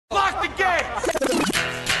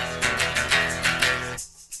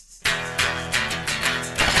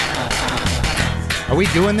we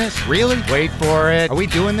doing this? Really? Wait for it. Are we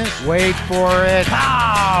doing this? Wait for it.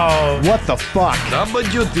 Pow! What the fuck?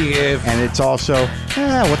 WTF. And it's also,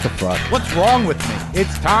 what the fuck? What's wrong with me?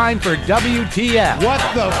 It's time for WTF. What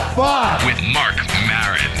the fuck? With Marc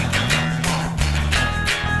Maron.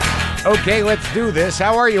 Okay, let's do this.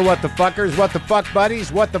 How are you, what the fuckers? What the fuck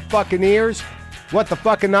buddies? What the fucking ears? What the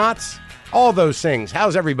fucking knots? All those things.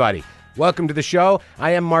 How's everybody? Welcome to the show. I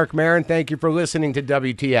am Marc Maron. Thank you for listening to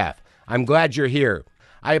WTF. I'm glad you're here.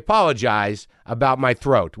 I apologize about my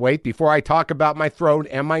throat. Wait, before I talk about my throat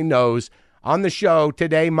and my nose, on the show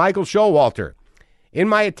today, Micheal Showalter. In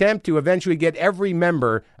my attempt to eventually get every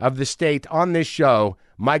member of the state on this show,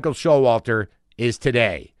 Micheal Showalter is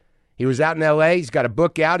today. He was out in L.A. He's got a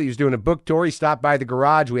book out. He was doing a book tour. He stopped by the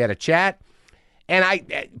garage. We had a chat. And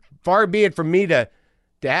far be it from me to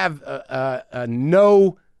have a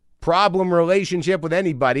no problem relationship with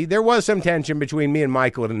anybody. There was some tension between me and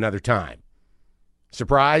Micheal at another time.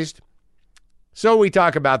 Surprised? So we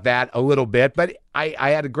talk about that a little bit, but I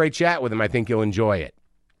had a great chat with him. I think you'll enjoy it.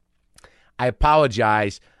 I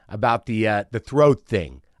apologize about the throat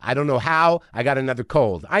thing. I don't know how. I got another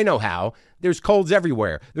cold. I know how. There's colds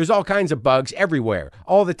everywhere. There's all kinds of bugs everywhere,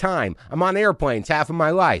 all the time. I'm on airplanes half of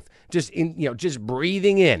my life, just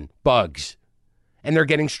breathing in bugs. And they're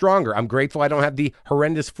getting stronger. I'm grateful I don't have the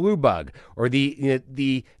horrendous flu bug or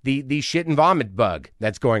the shit and vomit bug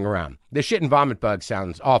that's going around. The shit and vomit bug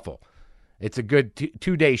sounds awful. It's a good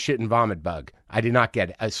 2-day shit and vomit bug. I did not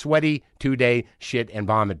get it. A sweaty 2-day shit and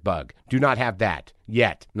vomit bug. Do not have that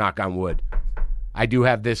yet, knock on wood. I do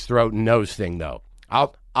have this throat and nose thing, though.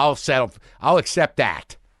 I'll settle. I'll accept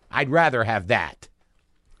that. I'd rather have that.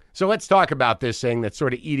 So let's talk about this thing that's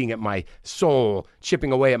sort of eating at my soul,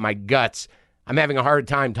 chipping away at my guts. I'm having a hard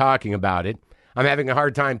time talking about it. I'm having a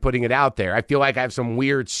hard time putting it out there. I feel like I have some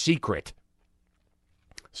weird secret.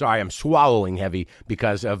 Sorry, I'm swallowing heavy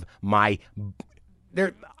because of my...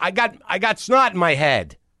 I got snot in my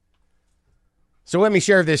head. So let me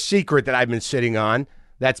share this secret that I've been sitting on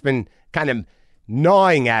that's been kind of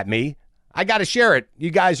gnawing at me. I got to share it.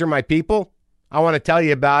 You guys are my people. I want to tell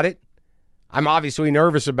you about it. I'm obviously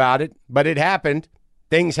nervous about it, but it happened.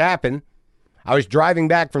 Things happen. I was driving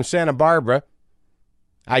back from Santa Barbara.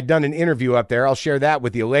 I'd done an interview up there. I'll share that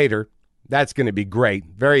with you later. That's going to be great.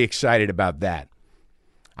 Very excited about that.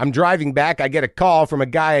 I'm driving back. I get a call from a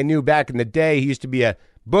guy I knew back in the day. He used to be a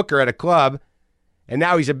booker at a club, and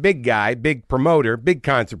now he's a big guy, big promoter, big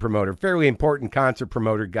concert promoter, fairly important concert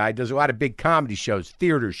promoter guy. Does a lot of big comedy shows,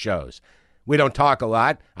 theater shows. We don't talk a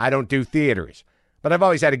lot. I don't do theaters. But I've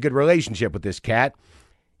always had a good relationship with this cat.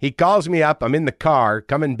 He calls me up. I'm in the car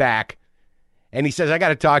coming back, and he says, I got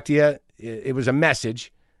to talk to you. It was a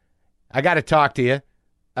message. I got to talk to you.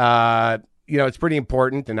 It's pretty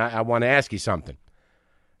important, and I want to ask you something.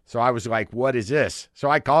 So I was like, what is this?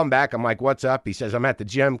 So I call him back. I'm like, what's up? He says, I'm at the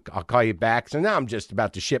gym. I'll call you back. So now I'm just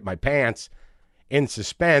about to shit my pants in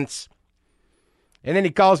suspense. And then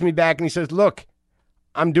he calls me back and he says, look,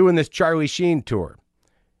 I'm doing this Charlie Sheen tour.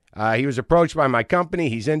 He was approached by my company.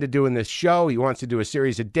 He's into doing this show. He wants to do a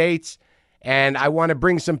series of dates. And I want to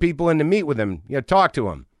bring some people in to meet with him, talk to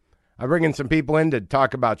him. I'm bringing some people in to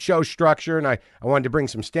talk about show structure, and I wanted to bring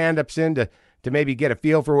some stand-ups in to maybe get a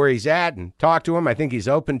feel for where he's at and talk to him. I think he's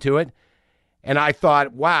open to it. And I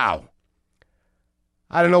thought, wow,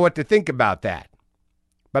 I don't know what to think about that.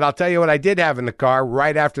 But I'll tell you what I did have in the car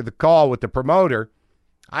right after the call with the promoter.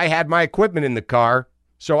 I had my equipment in the car,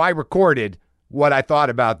 so I recorded what I thought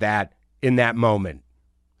about that in that moment.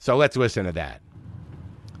 So let's listen to that.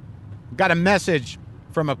 Got a message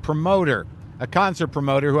from a promoter, a concert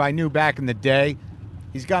promoter who I knew back in the day.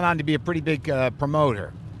 He's gone on to be a pretty big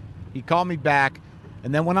promoter. He called me back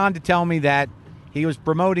and then went on to tell me that he was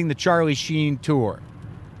promoting the Charlie Sheen tour.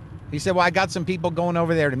 He said, well, I got some people going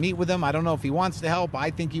over there to meet with him. I don't know if he wants to help.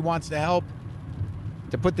 I think he wants to help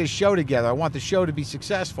to put this show together. I want the show to be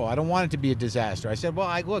successful. I don't want it to be a disaster. I said,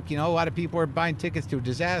 well, look, a lot of people are buying tickets to a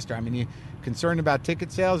disaster. I mean, you concerned about ticket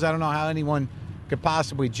sales? I don't know how anyone could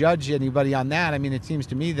possibly judge anybody on that. I mean, it seems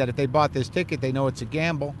to me that if they bought this ticket, they know it's a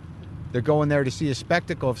gamble. They're going there to see a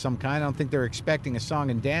spectacle of some kind. I don't think they're expecting a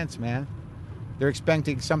song and dance, man. They're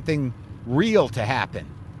expecting something real to happen.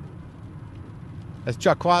 As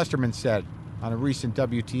Chuck Klosterman said on a recent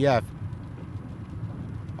WTF,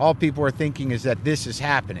 all people are thinking is that this is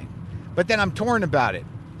happening. But then I'm torn about it.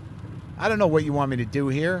 I don't know what you want me to do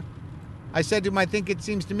here. I said to him, I think it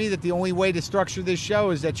seems to me that the only way to structure this show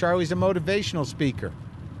is that Charlie's a motivational speaker.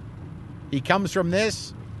 He comes from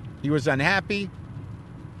this. He was unhappy.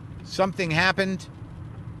 Something happened.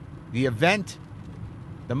 The event.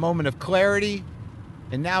 The moment of clarity.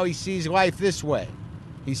 And now he sees life this way.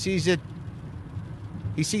 He sees it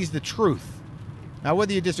He sees the truth. Now,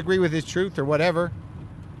 whether you disagree with his truth or whatever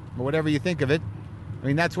you think of it, I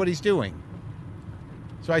mean, that's what he's doing.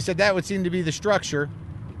 So I said that would seem to be the structure.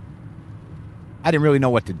 I didn't really know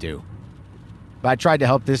what to do. But I tried to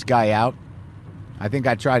help this guy out. I think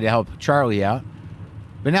I tried to help Charlie out.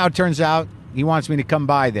 But now it turns out he wants me to come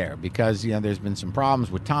by there because, there's been some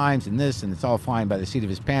problems with times and this, and it's all flying by the seat of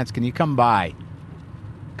his pants. Can you come by?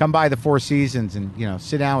 Come by the Four Seasons and,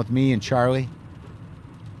 sit down with me and Charlie.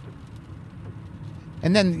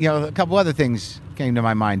 And then, a couple other things came to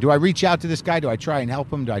my mind. Do I reach out to this guy? Do I try and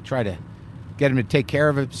help him? Do I try to get him to take care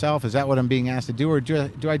of himself? Is that what I'm being asked to do? Or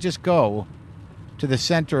do I just go to the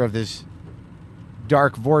center of this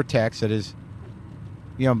dark vortex that is,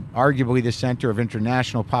 arguably the center of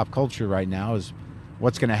international pop culture right now, is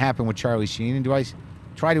what's going to happen with Charlie Sheen? And do I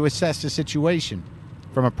try to assess the situation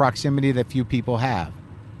from a proximity that few people have?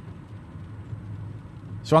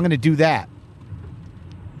 So I'm going to do that.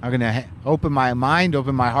 I'm going to open my mind,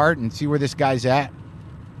 open my heart, and see where this guy's at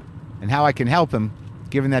and how I can help him,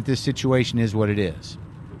 given that this situation is what it is.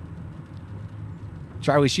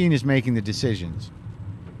 Charlie Sheen is making the decisions,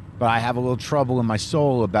 but I have a little trouble in my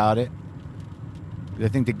soul about it. I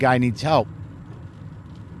think the guy needs help,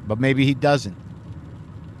 but maybe he doesn't.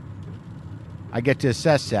 I get to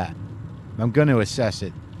assess that. I'm going to assess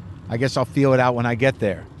it. I guess I'll feel it out when I get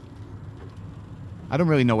there. I don't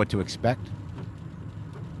really know what to expect.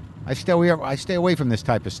 I stay away from this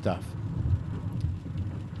type of stuff.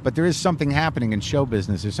 But there is something happening in show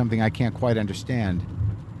business. There's something I can't quite understand.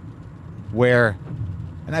 Where,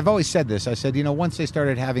 and I've always said this, I said, once they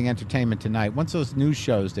started having Entertainment Tonight, once those news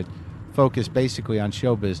shows that focus basically on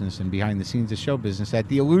show business and behind the scenes of show business, that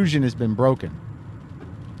the illusion has been broken.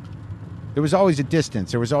 There was always a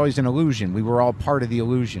distance. There was always an illusion. We were all part of the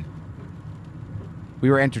illusion. We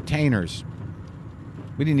were entertainers.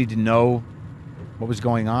 We didn't need to know what was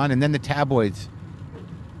going on. And then the tabloids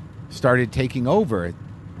started taking over,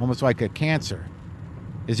 almost like a cancer.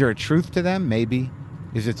 Is there a truth to them? Maybe.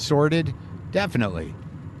 Is it sordid? Definitely.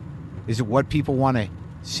 Is it what people want to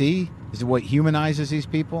see? Is it what humanizes these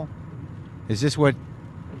people? Is this what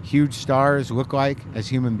huge stars look like as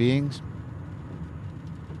human beings?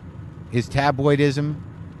 Is tabloidism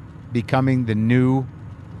becoming the new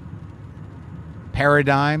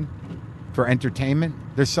paradigm for entertainment?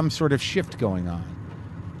 There's some sort of shift going on.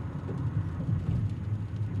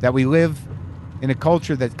 That we live in a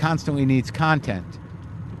culture that constantly needs content.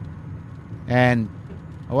 And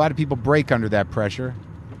a lot of people break under that pressure.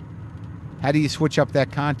 How do you switch up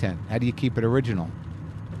that content? How do you keep it original?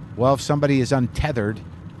 Well, if somebody is untethered,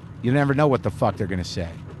 you never know what the fuck they're going to say.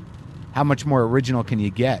 How much more original can you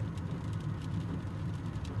get?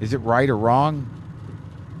 Is it right or wrong?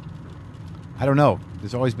 I don't know.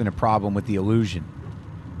 There's always been a problem with the illusion.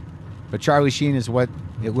 But Charlie Sheen is what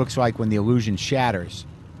it looks like when the illusion shatters.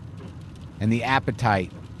 And the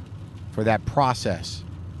appetite for that process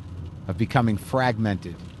of becoming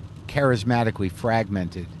fragmented, charismatically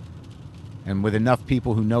fragmented, and with enough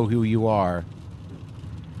people who know who you are,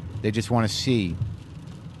 they just want to see.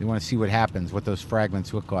 They want to see what happens, what those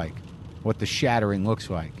fragments look like, what the shattering looks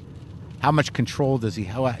like. How much control does he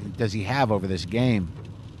have over this game?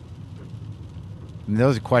 I mean,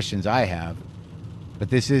 those are questions I have. But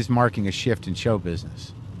this is marking a shift in show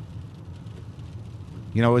business.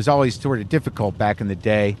 It was always sort of difficult back in the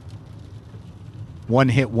day.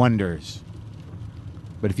 One-hit wonders.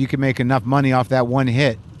 But if you could make enough money off that one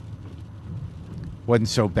hit, wasn't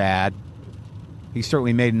so bad. He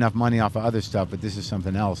certainly made enough money off of other stuff, but this is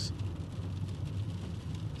something else.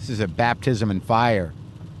 This is a baptism in fire.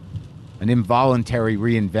 An involuntary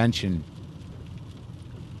reinvention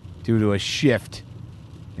due to a shift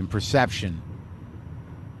in perception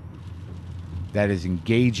that is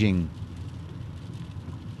engaging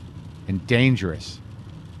and dangerous.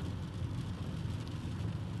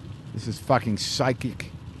 This is fucking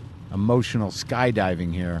psychic, emotional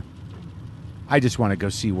skydiving here. I just want to go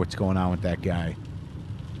see what's going on with that guy.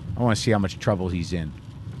 I want to see how much trouble he's in.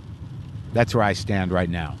 That's where I stand right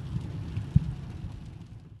now.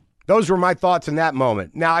 Those were my thoughts in that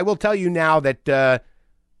moment. Now, I will tell you now that the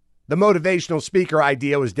motivational speaker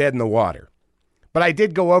idea was dead in the water. But I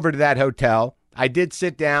did go over to that hotel. I did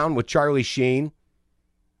sit down with Charlie Sheen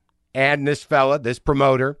and this fella, this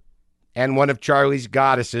promoter, and one of Charlie's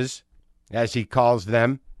goddesses, as he calls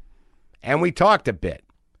them. And we talked a bit.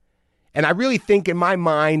 And I really think in my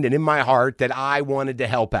mind and in my heart that I wanted to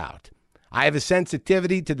help out. I have a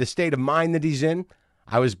sensitivity to the state of mind that he's in.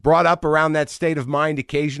 I was brought up around that state of mind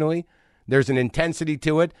occasionally. There's an intensity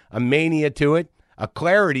to it, a mania to it, a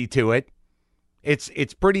clarity to it.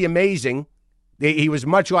 It's pretty amazing He was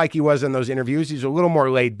much like he was in those interviews. He's a little more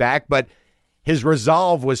laid back, but his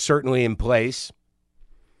resolve was certainly in place.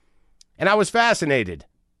 And I was fascinated.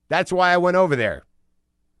 That's why I went over there.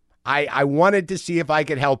 I wanted to see if I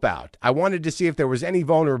could help out. I wanted to see if there was any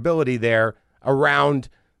vulnerability there around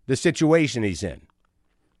the situation he's in.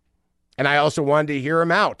 And I also wanted to hear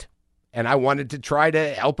him out. And I wanted to try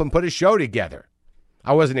to help him put a show together.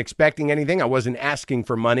 I wasn't expecting anything. I wasn't asking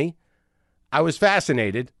for money. I was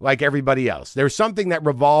fascinated like everybody else. There's something that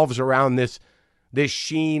revolves around this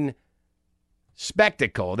Sheen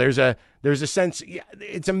spectacle. There's a sense,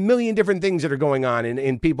 it's a million different things that are going on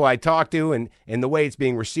in people I talk to and the way it's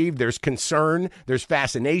being received. There's concern, there's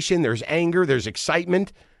fascination, there's anger, there's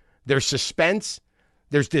excitement, there's suspense,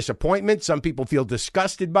 there's disappointment. Some people feel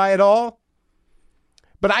disgusted by it all.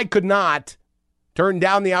 But I could not turn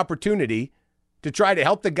down the opportunity to try to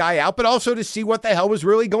help the guy out, but also to see what the hell was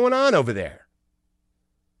really going on over there.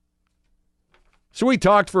 So we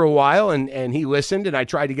talked for a while, and he listened, and I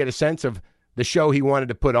tried to get a sense of the show he wanted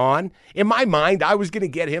to put on. In my mind, I was going to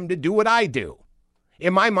get him to do what I do.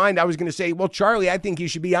 In my mind, I was going to say, well, Charlie, I think you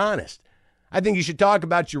should be honest. I think you should talk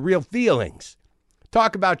about your real feelings.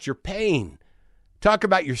 Talk about your pain. Talk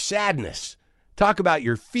about your sadness. Talk about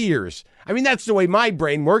your fears. I mean, that's the way my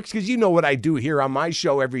brain works, because you know what I do here on my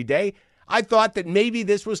show every day. I thought that maybe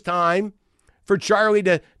this was time for Charlie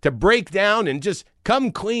to break down and just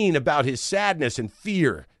come clean about his sadness and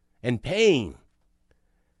fear and pain.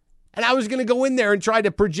 And I was going to go in there and try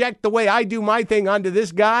to project the way I do my thing onto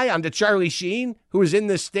this guy, onto Charlie Sheen, who is in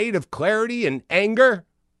this state of clarity and anger.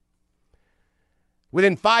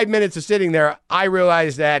 Within 5 minutes of sitting there, I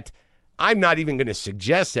realized that I'm not even going to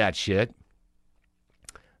suggest that shit.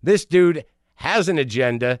 This dude has an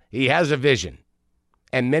agenda. He has a vision.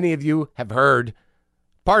 And many of you have heard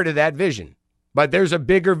part of that vision. But there's a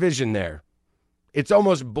bigger vision there. It's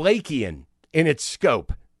almost Blakean in its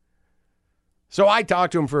scope. So I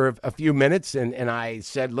talked to him for a few minutes, and I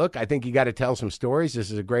said, look, I think you got to tell some stories. This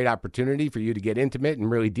is a great opportunity for you to get intimate and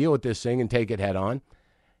really deal with this thing and take it head on.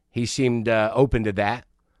 He seemed open to that.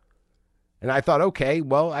 And I thought, okay,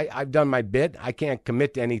 well, I've done my bit. I can't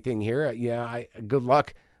commit to anything here. Good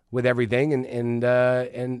luck with everything, and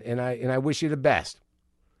I wish you the best.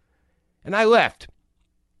 And I left.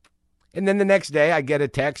 And then the next day, I get a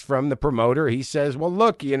text from the promoter. He says, well,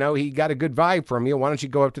 look, he got a good vibe from you. Why don't you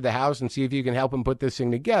go up to the house and see if you can help him put this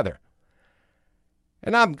thing together?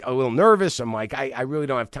 And I'm a little nervous. I'm like, I really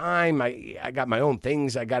don't have time. I got my own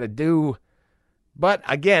things I got to do. But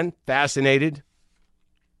again, fascinated,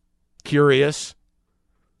 curious,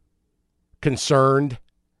 concerned.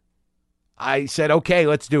 I said, okay,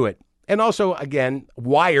 let's do it. And also, again,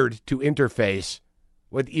 wired to interface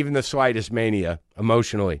with even the slightest mania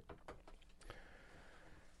emotionally.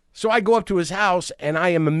 So I go up to his house, and I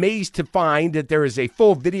am amazed to find that there is a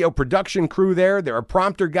full video production crew there. There are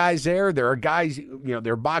prompter guys there. There are guys,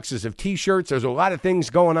 there are boxes of T-shirts. There's a lot of things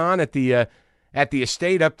going on at the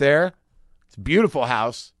estate up there. It's a beautiful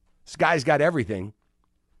house. This guy's got everything.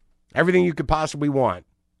 Everything you could possibly want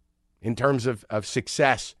in terms of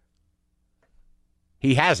success.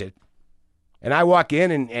 He has it. And I walk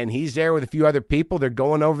in, and he's there with a few other people. They're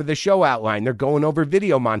going over the show outline. They're going over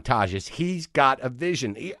video montages. He's got a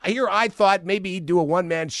vision. Here I thought maybe he'd do a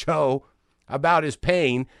one-man show about his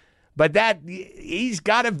pain, but he's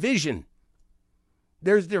got a vision.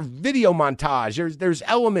 There's video montage. There's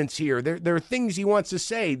elements here. There are things he wants to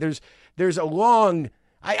say. There's a long...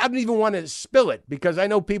 I don't even want to spill it because I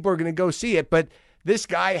know people are going to go see it, but this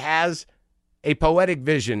guy has a poetic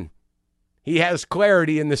vision. He has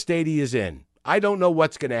clarity in the state he is in. I don't know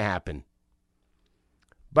what's going to happen.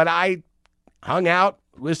 But I hung out,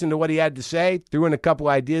 listened to what he had to say, threw in a couple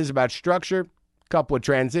ideas about structure, a couple of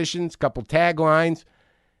transitions, a couple taglines,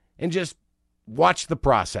 and just watched the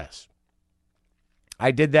process.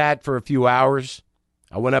 I did that for a few hours.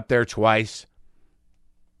 I went up there twice.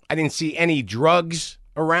 I didn't see any drugs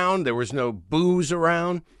around. There was no booze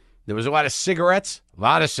around. There was a lot of cigarettes, a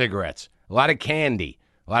lot of candy,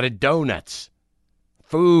 a lot of donuts,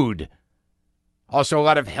 food, also a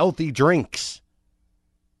lot of healthy drinks.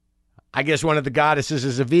 I guess one of the goddesses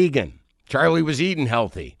is a vegan. Charlie was eating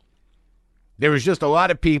healthy. There was just a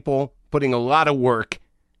lot of people putting a lot of work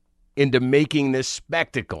into making this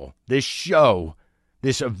spectacle, this show,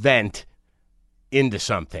 this event into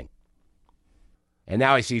something. And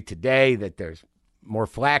now I see today that there's more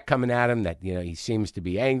flack coming at him, that, he seems to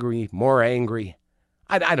be angry, more angry.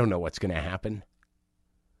 I don't know what's going to happen.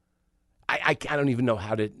 I don't even know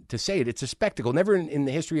how to say it. It's a spectacle. Never in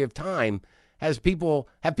the history of time have people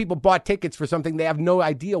bought tickets for something they have no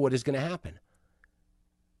idea what is going to happen.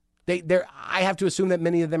 I have to assume that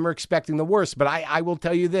many of them are expecting the worst. But I will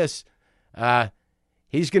tell you this.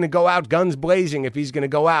 He's going to go out guns blazing if he's going to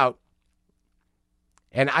go out.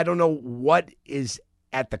 And I don't know what is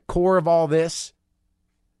at the core of all this.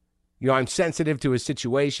 I'm sensitive to his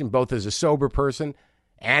situation, both as a sober person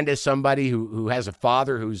and as somebody who has a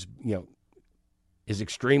father who's, is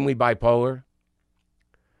extremely bipolar.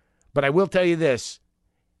 But I will tell you this.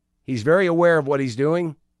 He's very aware of what he's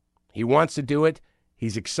doing. He wants to do it.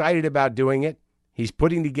 He's excited about doing it. He's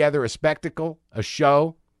putting together a spectacle, a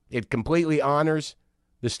show. It completely honors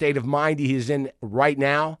the state of mind he is in right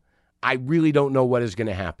now. I really don't know what is going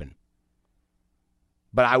to happen.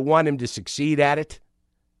 But I want him to succeed at it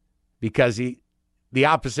because the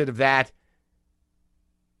opposite of that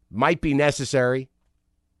might be necessary.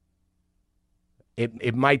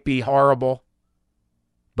 It might be horrible.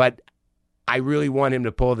 But I really want him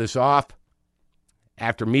to pull this off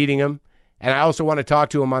after meeting him. And I also want to talk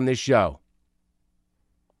to him on this show.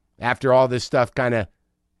 After all this stuff kind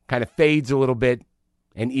of fades a little bit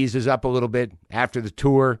and eases up a little bit after the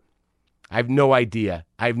tour, I have no idea.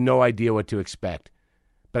 I have no idea what to expect.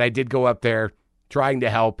 But I did go up there trying to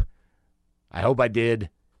help. I hope I did,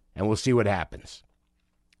 and we'll see what happens.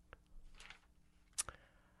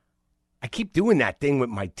 I keep doing that thing with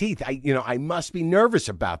my teeth. I must be nervous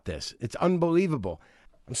about this. It's unbelievable.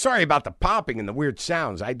 I'm sorry about the popping and the weird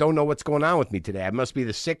sounds. I don't know what's going on with me today. It must be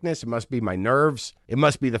the sickness. It must be my nerves. It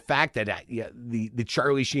must be the fact that the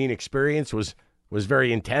Charlie Sheen experience was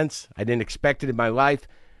very intense. I didn't expect it in my life.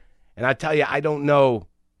 And I tell you, I don't know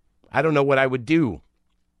what I would do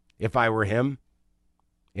if I were him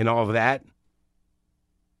in all of that.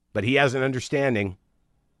 But he has an understanding.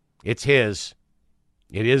 It's his.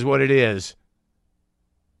 It is what it is.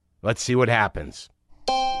 Let's see what happens.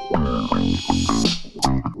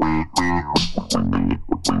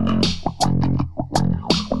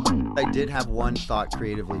 I did have one thought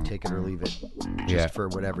creatively, take it or leave it, just for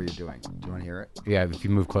whatever you're doing. Do you want to hear it? Yeah, if you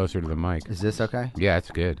move closer to the mic. Is this okay? Yeah,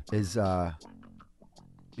 it's good.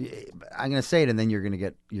 I'm gonna say it and then you're gonna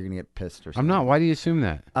get pissed or something. I'm not. Why do you assume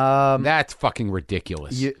that? That's fucking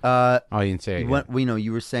ridiculous. You didn't say it.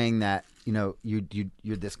 You were saying that you're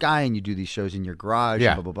this guy and you do these shows in your garage.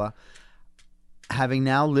 Yeah. And blah blah blah. Having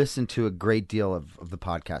now listened to a great deal of the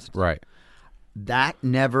podcast, right? That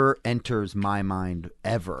never enters my mind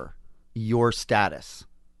ever. Your status.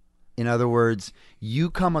 In other words, you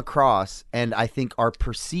come across and I think are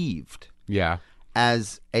perceived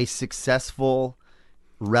as a successful,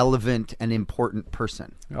 relevant, and important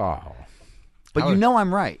person. Oh. But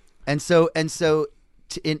I'm right. And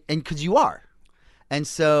because you are. And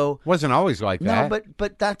so wasn't always like that. No,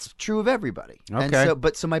 but that's true of everybody. Okay.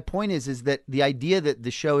 And so my point is that the idea that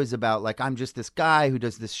the show is about like I'm just this guy who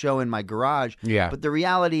does this show in my garage. Yeah. But the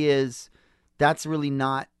reality is that's really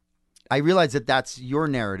not. I realize that that's your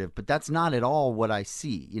narrative, but that's not at all what I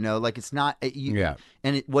see. Like it's not.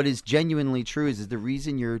 And what is genuinely true is the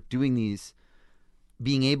reason you're doing these,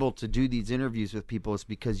 being able to do these interviews with people is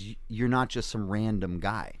because you're not just some random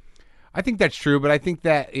guy. I think that's true, but I think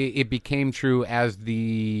that it became true as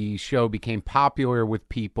the show became popular with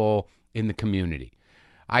people in the community.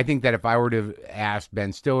 I think that if I were to ask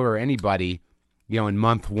Ben Stiller or anybody, in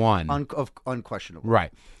month one. Unquestionable.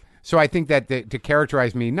 Right. So I think that to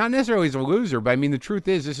characterize me, not necessarily as a loser, but I mean, the truth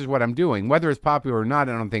is this is what I'm doing. Whether it's popular or not,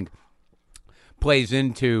 I don't think plays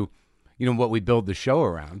into, what we build the show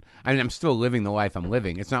around. I mean, I'm still living the life I'm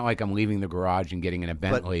living. It's not like I'm leaving the garage and getting in a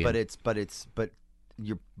Bentley. But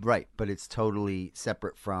you're right, but it's totally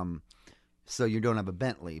separate from. So you don't have a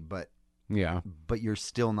Bentley, but you're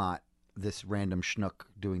still not this random schnook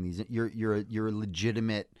doing these. You're a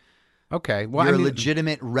legitimate. Okay, well, you're a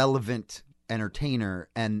legitimate, relevant entertainer,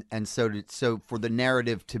 and so for the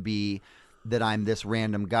narrative to be that I'm this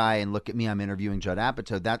random guy and look at me, I'm interviewing Judd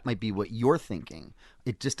Apatow. That might be what you're thinking.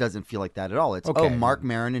 It just doesn't feel like that at all. It's Marc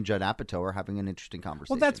Maron and Judd Apatow are having an interesting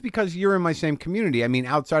conversation. Well, that's because you're in my same community. I mean,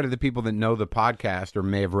 outside of the people that know the podcast or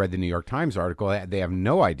may have read the New York Times article, they have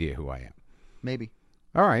no idea who I am. Maybe.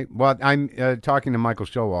 All right. Well, I'm talking to Micheal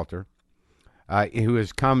Showalter,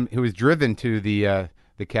 who has driven to the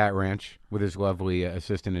Cat Ranch with his lovely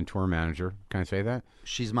assistant and tour manager. Can I say that?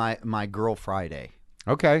 She's my girl Friday.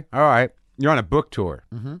 Okay. All right. You're on a book tour.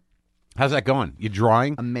 Mm-hmm. How's that going? You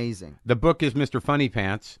drawing? Amazing. The book is Mr. Funny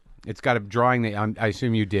Pants. It's got a drawing that I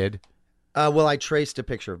assume you did. Well, I traced a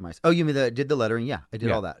picture of myself. Oh, you mean did the lettering? Yeah, I did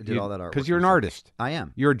all that. I did all that art. Because you're an artist. I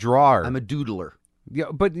am. You're a drawer. I'm a doodler. Yeah,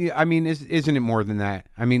 but I mean, isn't it more than that?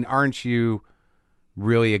 I mean, aren't you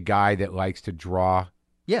really a guy that likes to draw?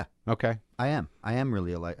 Yeah. Okay. I am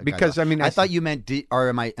really a guy Because, dog. I mean, I thought you meant, or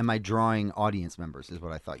am I drawing audience members? Is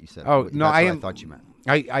what I thought you said. Oh, That's no, what I am. I thought you meant.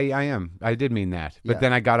 I am. I did mean that. But Yeah.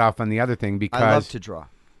 then I got off on the other thing because, I love to draw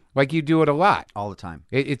like, you do it a lot. all the time.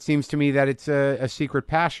 It seems to me that it's a secret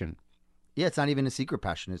passion. Yeah, it's not even a secret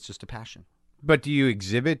passion. It's just a passion. But do you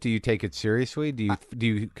exhibit? Do you take it seriously? Do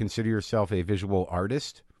you consider yourself a visual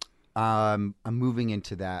artist? I'm moving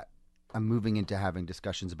into that. I'm moving into having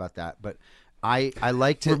discussions about that. But I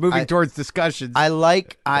like to. We're moving towards discussions.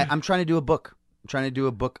 I'm trying to do a book. I'm trying to do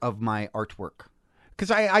a book of my artwork. Because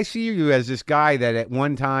I see you as this guy that at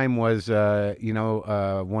one time was, one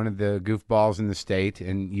of the goofballs in the state,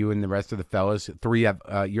 and you and the rest of the fellas,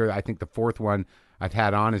 you're, I think, the fourth one I've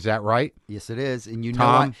had on. Is that right? Yes, it is. And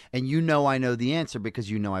Tom? you know I know the answer because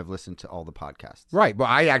you know I've listened to all the podcasts. Right. Well,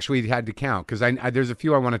 I actually had to count because there's a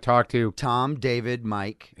few I want to talk to. Tom, David,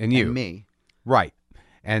 Mike, And you. and me. Right.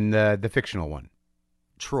 And the fictional one.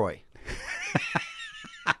 Troy.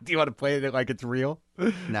 Do you want to play it like it's real?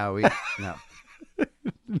 No.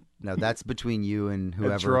 No, that's between you and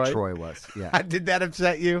whoever Troy? Troy was. Yeah. Did that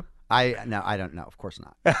upset you? I don't know. Of course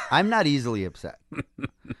not. I'm not easily upset.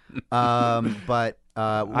 But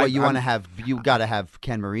what you want to have? You got to have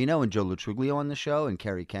Ken Marino and Joe Lutriglio on the show, and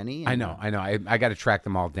Kerry Kenny. I know. I got to track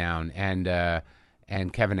them all down, and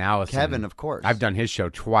Kevin Allison. Kevin, of course. I've done his show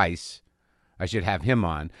twice. I should have him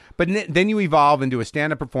on. But then you evolve into a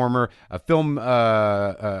stand-up performer, a film,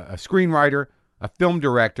 a screenwriter, a film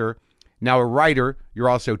director. Now a writer. You're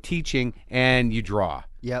also teaching, and you draw.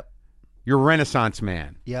 Yep. You're a Renaissance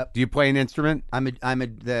man. Yep. Do you play an instrument? What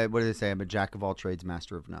do they say? I'm a jack of all trades,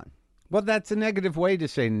 master of none. Well, that's a negative way to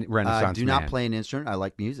say Renaissance I do man. not play an instrument. I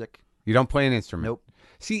like music. You don't play an instrument? Nope.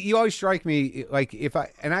 See, you always strike me like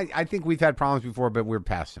I think we've had problems before, but we're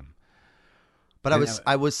past them. But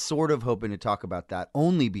I was sort of hoping to talk about that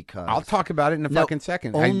only because I'll talk about it in a fucking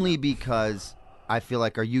second. Only because I feel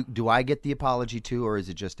like do I get the apology too, or is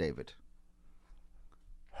it just David?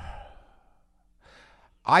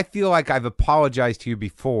 I feel like I've apologized to you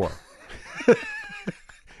before.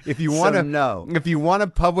 If you want if you want a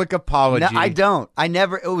public apology, No, I don't. I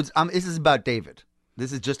never. It was. This is about David.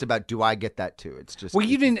 This is just about do I get that too? It's just. Well,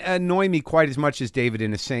 you didn't annoy me quite as much as David in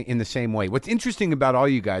the same way. What's interesting about all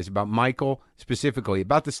you guys, about Michael specifically,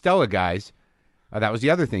 about the Stella guys, that was the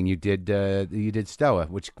other thing you did. You did Stella,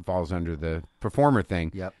 which falls under the performer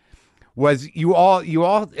thing. Yep. Was you all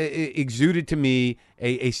exuded to me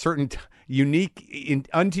a certain unique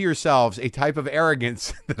unto yourselves a type of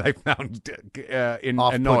arrogance that I found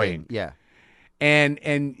annoying. Yeah.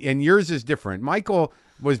 And yours is different. Michael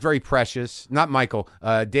was very precious. Not Michael.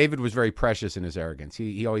 David was very precious in his arrogance.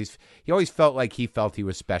 He always felt like he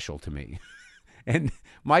was special to me, and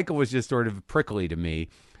Michael was just sort of prickly to me.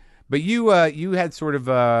 But you had sort of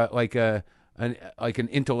like an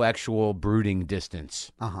intellectual brooding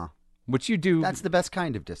distance. Which you do. That's the best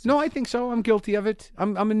kind of distance. No, I think so. I'm guilty of it.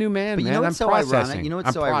 I'm a new man, but you man. know I'm what's so processing. ironic? You know what's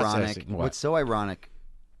I'm so ironic? processing. What's so ironic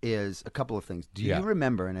is a couple of things. Do you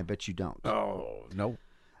remember, and I bet you don't, Oh, no.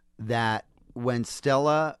 that when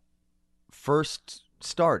Stella first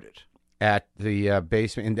started At the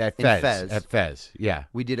basement at Fez. Yeah.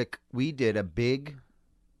 we did a big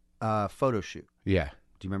photo shoot. Yeah.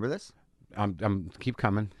 Do you remember this? I'm keep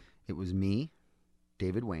coming. It was me,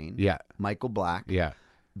 David Wayne, Yeah. Michael Black, Yeah.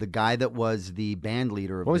 the guy that was the band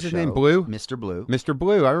leader of What was the his show, name? Blue? Mr. Blue, Mr.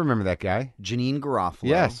 Blue. I remember that guy. Janine Garofalo,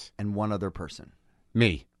 Yes. and one other person,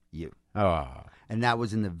 Me. you. Oh, And that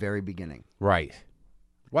was in the very beginning. right.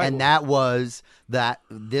 Why- And this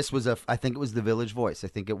was I think it was the Village Voice. I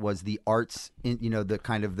think it was the arts, the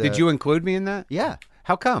kind of the. Did you include me in that? Yeah.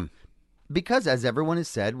 How come? Because as everyone has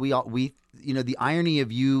said, we the irony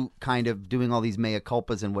of you kind of doing all these mea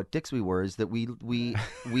culpas and what dicks we were is that we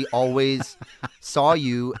always saw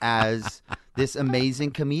you as this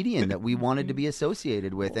amazing comedian that we wanted to be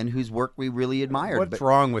associated with and whose work we really admired. What's but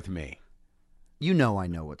wrong with me? you know I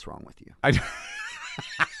know what's wrong with you.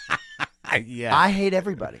 Yeah. I hate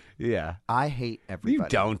everybody. Yeah. I hate everybody. You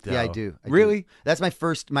don't, though. Yeah, I do. Really? That's my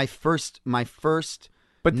first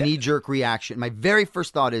But knee-jerk reaction. My very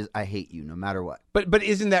first thought is I hate you no matter what. But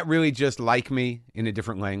isn't that really just like me in a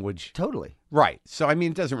different language? Totally. Right. So, I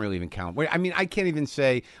mean, it doesn't really even count. I mean, I can't even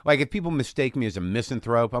say, like, if people mistake me as a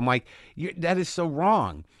misanthrope, I'm like, that is so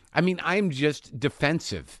wrong. I mean, I'm just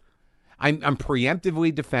defensive. I'm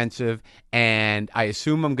preemptively defensive, and I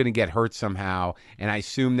assume I'm going to get hurt somehow, and I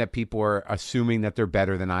assume that people are assuming that they're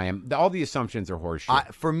better than I am. All the assumptions are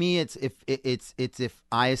horseshit. For me, it's if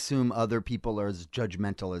I assume other people are as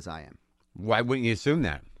judgmental as I am. Why wouldn't you assume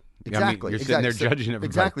that? Exactly. I mean, you're sitting there judging everybody.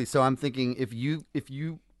 Exactly. So I'm thinking if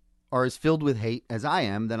you are as filled with hate as I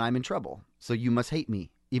am, then I'm in trouble. So you must hate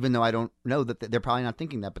me. even though I don't know that they're probably not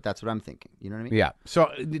thinking that, but that's what I'm thinking. You know what I mean? Yeah. So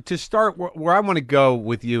to start, where I want to go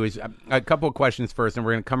with you is a couple of questions first, and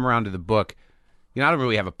we're going to come around to the book. You know, I don't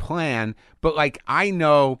really have a plan, but like I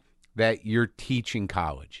know that you're teaching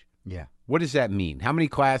college. Yeah. What does that mean? How many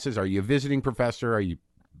classes? Are you a visiting professor? Are you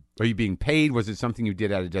being paid? Was it something you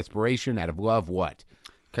did out of desperation, out of love? What?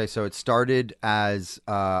 Okay, so it started as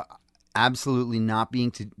absolutely not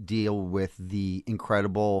being to deal with the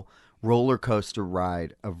incredible roller coaster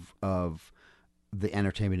ride of the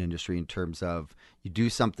entertainment industry in terms of you do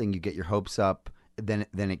something, you get your hopes up, then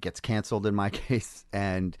it gets canceled in my case,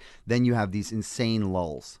 and then you have these insane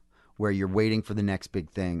lulls where you're waiting for the next big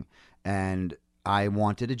thing. And I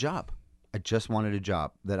wanted a job. I just wanted a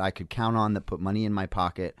job that I could count on, that put money in my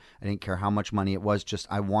pocket. I didn't care how much money it was. Just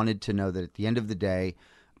I wanted to know that at the end of the day,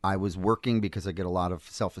 I was working because I get a lot of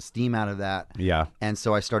self-esteem out of that. Yeah. And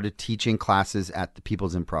so I started teaching classes at the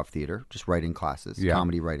People's Improv Theater, just writing classes,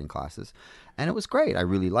 comedy writing classes. And it was great. I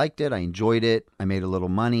really liked it. I enjoyed it. I made a little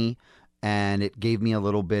money. And it gave me a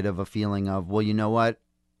little bit of a feeling of, well, you know what?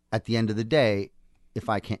 At the end of the day,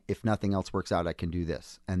 if nothing else works out, I can do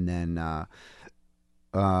this. And then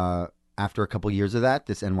after a couple years of that,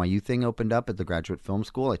 this NYU thing opened up at the Graduate Film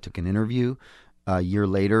School. I took an interview. A year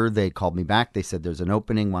later, they called me back. They said, there's an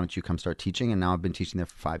opening. Why don't you come start teaching? And now I've been teaching there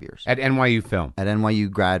for 5 years. At NYU Film? At NYU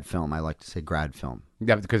Grad Film. I like to say Grad Film.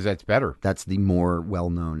 Yeah, because that's better. That's the more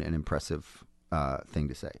well-known and impressive thing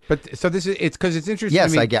to say. But so it's because it's interesting.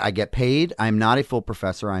 Yes, to me. I get paid. I'm not a full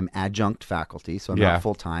professor. I'm adjunct faculty, so I'm not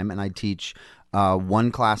full-time. And I teach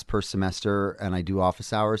one class per semester, and I do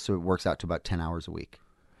office hours, so it works out to about 10 hours a week.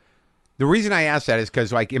 The reason I ask that is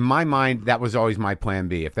because, like, in my mind, that was always my plan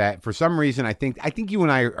B. If that, for some reason, I think you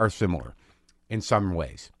and I are similar in some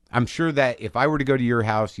ways. I'm sure that if I were to go to your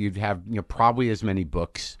house, you'd have probably as many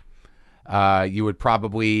books. You would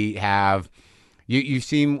probably have. You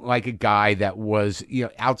seem like a guy that was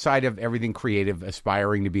outside of everything creative,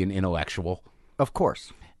 aspiring to be an intellectual. Of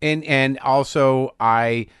course. And also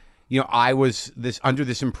I was under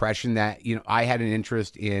this impression that, I had an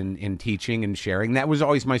interest in teaching and sharing. That was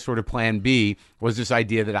always my sort of plan B, was this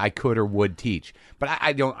idea that I could or would teach. But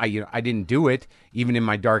I didn't do it even in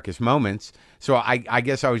my darkest moments. So I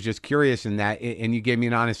guess I was just curious in that, and you gave me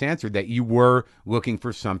an honest answer that you were looking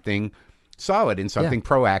for something solid and something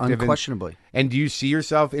proactive. Unquestionably. And do you see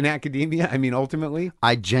yourself in academia? I mean, ultimately?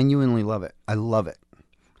 I genuinely love it. I love it.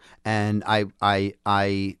 And I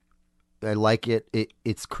like it.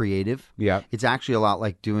 It's creative. Yeah. It's actually a lot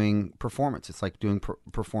like doing performance. It's like doing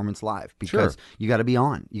performance live because you got to be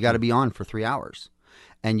on. You got to be on for 3 hours.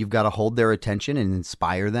 And you've got to hold their attention and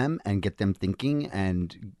inspire them and get them thinking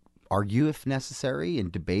and argue if necessary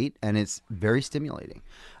and debate. And it's very stimulating.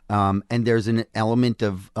 And there's an element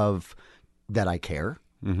of that I care.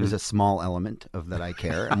 Mm-hmm. There's a small element of that I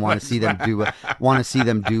care and want to see them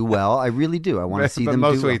do well. I really do. I want to see them do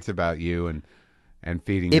well. Mostly it's about you and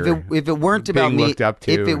feeding. If it weren't about me, looked up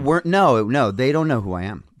to, if it weren't, no, they don't know who I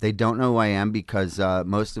am. They don't know who I am because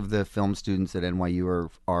most of the film students at NYU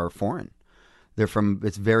are foreign. They're from.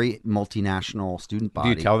 It's very multinational student body.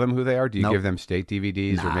 Do you tell them who they are? Do you give them state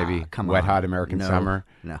DVDs or maybe Wet Hot American Summer?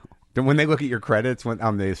 No. When they look at your credits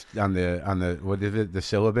on the what is it, the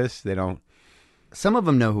syllabus, they don't. Some of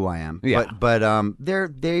them know who I am, yeah. but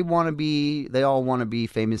they want to be. They all want to be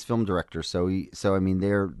famous film directors. So I mean,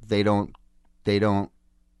 they don't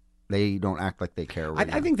act like they care.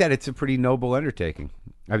 I think that it's a pretty noble undertaking,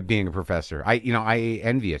 being a professor. I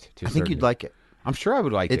envy it. I think you'd like it. I'm sure I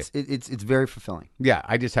would like it. It's very fulfilling. Yeah,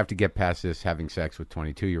 I just have to get past this having sex with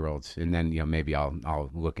 22-year-olds, and then maybe I'll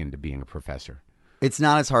look into being a professor. It's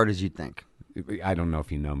not as hard as you'd think. I don't know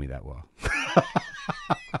if you know me that well.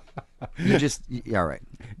 You just all right.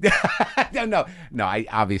 No. I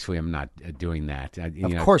obviously am not doing that.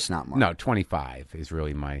 Of course not, Mark. No, 25 is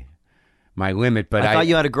really my limit. But I thought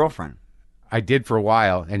you had a girlfriend. I did for a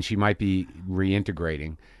while, and she might be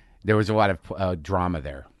reintegrating. There was a lot of drama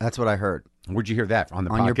there. That's what I heard. Where'd you hear that? On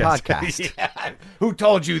your podcast. Yeah. Who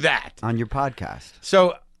told you that? On your podcast.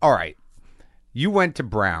 So, all right, you went to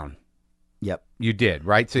Brown. Yep. You did,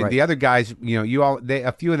 right? So the other guys,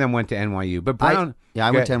 a few of them went to NYU, but Brown. I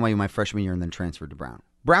went to NYU my freshman year and then transferred to Brown.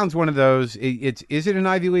 Brown's one of those. Is it an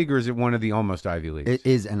Ivy League or is it one of the almost Ivy Leagues? It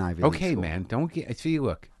is an Ivy League. Okay, school. Man, don't get. See,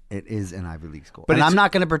 look. It is an Ivy League school, but I'm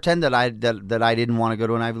not going to pretend that I didn't want to go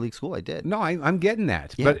to an Ivy League school. I did. No, I'm getting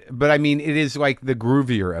that. Yeah. But I mean, it is like the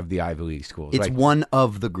groovier of the Ivy League schools. It's one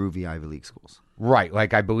of the groovy Ivy League schools. Right.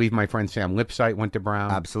 Like I believe my friend Sam Lipsight went to Brown.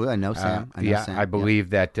 Absolutely. I know Sam. I believe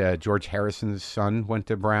that George Harrison's son went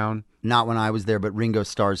to Brown. Not when I was there, but Ringo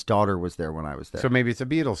Starr's daughter was there when I was there. So maybe it's a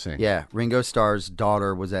Beatles thing. Yeah, Ringo Starr's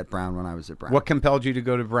daughter was at Brown when I was at Brown. What compelled you to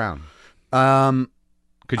go to Brown?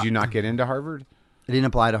 Could you not get into Harvard? I didn't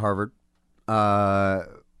apply to Harvard. I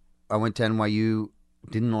went to NYU,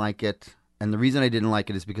 didn't like it. And the reason I didn't like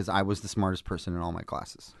it is because I was the smartest person in all my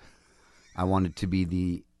classes. I wanted to be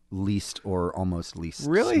the least or almost least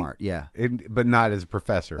smart. Yeah. But not as a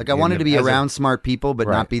professor. Like I wanted to be around smart people, but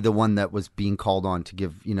not be the one that was being called on to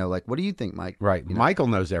give, like, what do you think, Mike? Right. Michael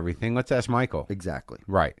knows everything. Let's ask Michael. Exactly.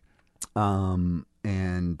 Right. And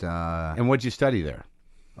what'd you study there?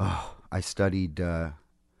 Oh, I studied...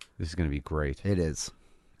 this is going to be great. It is.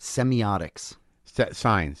 Semiotics.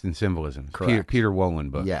 Signs and symbolism. Correct. Peter Wolin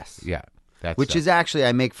book. Yes. Yeah. Which is actually,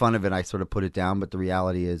 I make fun of it. I sort of put it down, but the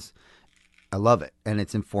reality is I love it, and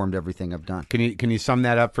it's informed everything I've done. Can you sum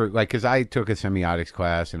that up for, like, because I took a semiotics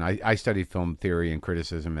class, and I studied film theory and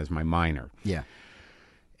criticism as my minor. Yeah.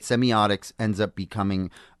 Semiotics ends up becoming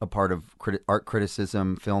a part of art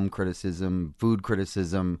criticism, film criticism, food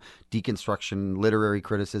criticism, deconstruction, literary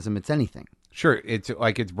criticism. It's anything. Sure, it's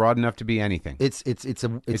broad enough to be anything. It's its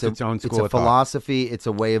own school. It's a of philosophy. It's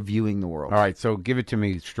a way of viewing the world. All right, so give it to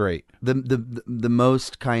me straight. The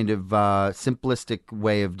most kind of simplistic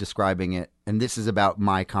way of describing it, and this is about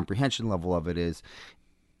my comprehension level of it, is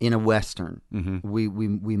in a Western, we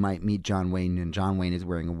might meet John Wayne, and John Wayne is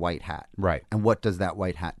wearing a white hat. Right. And what does that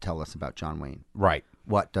white hat tell us about John Wayne? Right.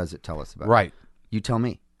 What does it tell us about? Right. You tell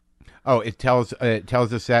me. Oh, it tells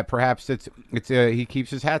us that perhaps he keeps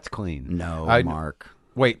his hats clean. No, Mark.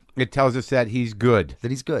 Wait, it tells us that he's good. That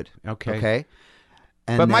he's good. Okay. Okay.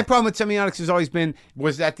 But my problem with semiotics has always been,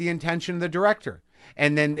 was that the intention of the director?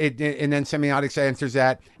 And then semiotics answers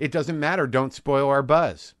that it doesn't matter. Don't spoil our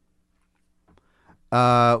buzz.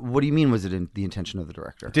 What do you mean? Was it the intention of the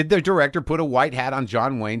director? Did the director put a white hat on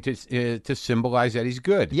John Wayne to symbolize that he's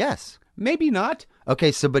good? Yes. Maybe not.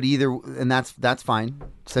 Okay, so but either, and that's fine.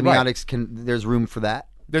 Semiotics there's room for that.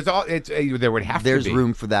 There would have to be. There's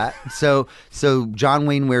room for that. So John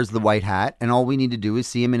Wayne wears the white hat, and all we need to do is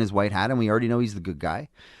see him in his white hat, and we already know he's the good guy.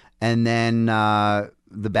 And then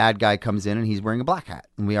the bad guy comes in, and he's wearing a black hat,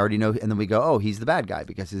 and we already know. And then we go, oh, he's the bad guy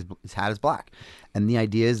because his hat is black. And the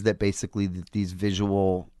idea is that basically these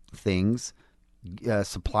visual things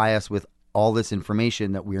supply us with all this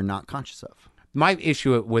information that we are not conscious of. My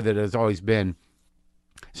issue with it has always been,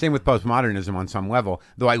 same with postmodernism on some level,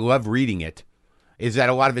 though I love reading it, is that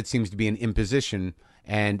a lot of it seems to be an imposition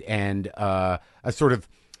and a sort of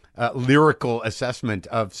lyrical assessment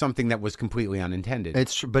of something that was completely unintended.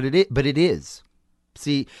 It's true, but it is.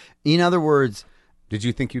 See, in other words, did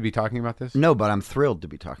you think you'd be talking about this? No, but I'm thrilled to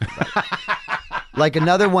be talking about it. Like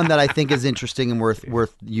another one that I think is interesting and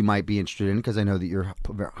worth you might be interested in, because I know that you're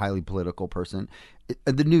a highly political person.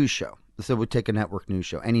 The news show. So we'll take a network news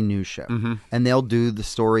show, any news show, and they'll do the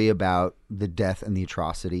story about the death and the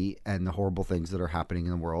atrocity and the horrible things that are happening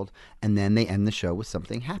in the world, and then they end the show with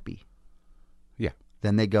something happy. Yeah.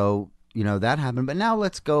 Then they go, that happened, but now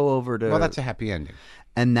let's go over to... Well, that's a happy ending.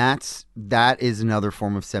 And that is another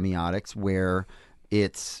form of semiotics where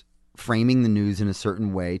it's framing the news in a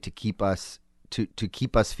certain way to keep us to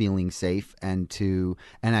keep us feeling safe, and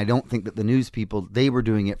I don't think that the news people, they were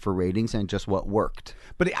doing it for ratings and just what worked.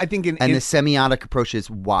 But I think the semiotic approach is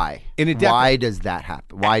why. Why does that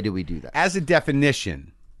happen? Why do we do that? As a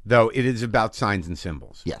definition, though, it is about signs and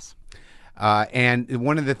symbols. Yes. And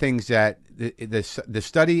one of the things that the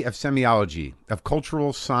study of semiology, of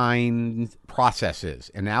cultural sign processes,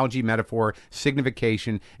 analogy, metaphor,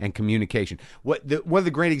 signification, and communication. One of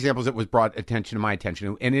the great examples that was brought to my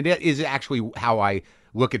attention, and it is actually how I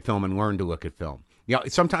look at film and learn to look at film.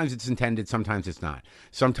 Sometimes it's intended, sometimes it's not.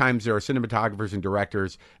 Sometimes there are cinematographers and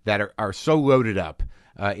directors that are so loaded up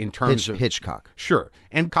in terms of Hitchcock, sure,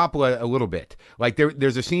 and Coppola a little bit. Like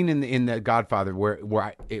there's a scene in The Godfather where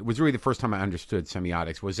it was really the first time I understood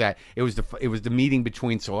semiotics. Was that it was the meeting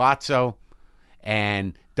between Sollozzo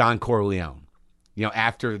and Don Corleone.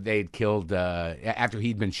 After they'd killed after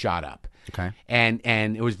he'd been shot up. Okay. And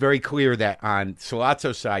it was very clear that on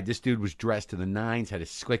Sollozzo's side, this dude was dressed to the nines, had a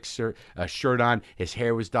slick shirt on, his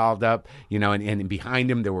hair was dolled up, and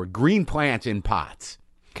behind him there were green plants in pots.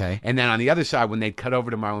 Okay. And then on the other side, when they cut over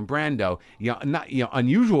to Marlon Brando,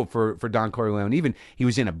 unusual for Don Corleone, even he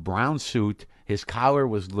was in a brown suit, his collar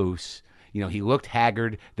was loose, he looked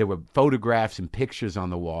haggard. There were photographs and pictures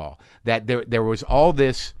on the wall. That there was all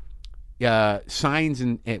this signs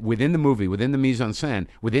within the movie, within the mise en scène,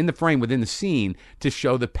 within the frame, within the scene, to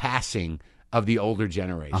show the passing of the older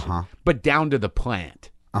generation, but down to the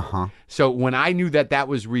plant. So when I knew that that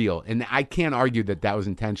was real, and I can't argue that that was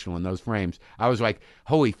intentional in those frames, I was like,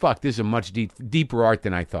 holy fuck, this is a much deeper art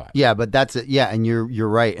than I thought. Yeah, but that's it. Yeah, and you're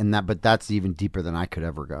right, but that's even deeper than I could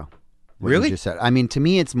ever go. What Really? you just said. I mean, to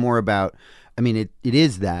me, it's more about. I mean, it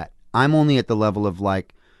is that. I'm only at the level of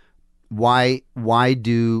like, why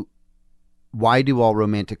do all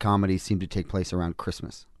romantic comedies seem to take place around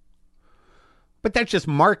Christmas? But that's just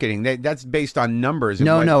marketing. That's based on numbers. And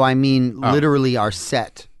No, I mean literally are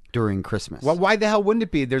set during Christmas. Well, why the hell wouldn't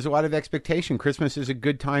it be? There's a lot of expectation. Christmas is a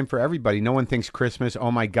good time for everybody. No one thinks Christmas,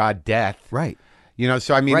 oh my God, death. Right.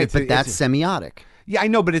 So I mean, right, but that's semiotic. Yeah, I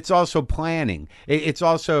know, but it's also planning. It's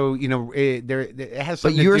also, it has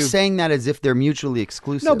something But you're to do. saying that as if they're mutually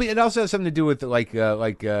exclusive. No, but it also has something to do with like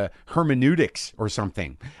hermeneutics or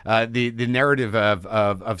something. The narrative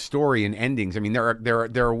of story and endings. I mean,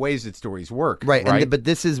 there are ways that stories work. Right. Right. But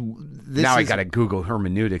this is I got to Google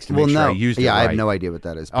hermeneutics to make sure no. I used it right. I have no idea what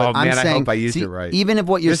that is. But Oh, man, I'm saying, I hope I used it right. Even if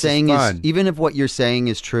what you're This is saying fun. even if what you're saying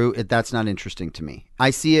is true, that's not interesting to me.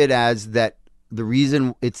 I see it as that. The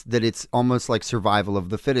reason it's almost like survival of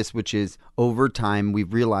the fittest, which is over time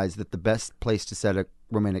we've realized that the best place to set a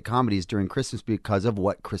romantic comedy is during Christmas because of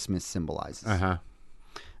what Christmas symbolizes.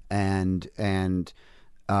 And then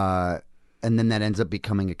that ends up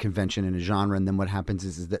becoming a convention and a genre. And then what happens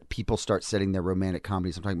is that people start setting their romantic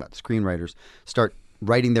comedies. I'm talking about screenwriters start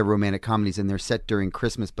writing their romantic comedies, and they're set during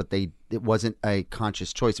Christmas, but it wasn't a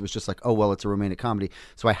conscious choice. It was just like, oh, well, it's a romantic comedy,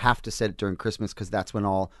 so I have to set it during Christmas because that's when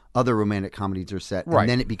all other romantic comedies are set, Right. and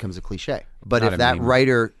then it becomes a cliche. But Not if a that meme.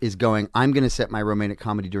 writer is going, I'm going to set my romantic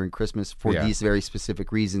comedy during Christmas for Yeah. these very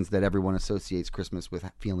specific reasons that everyone associates Christmas with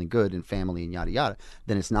feeling good and family and yada yada,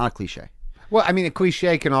 then it's not a cliche. Well, I mean, a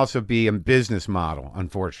cliche can also be a business model,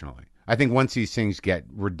 unfortunately. I think once these things get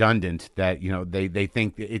redundant, that they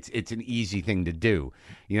think that it's an easy thing to do.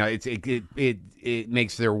 It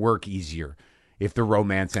makes their work easier if the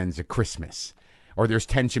romance ends at Christmas, or there's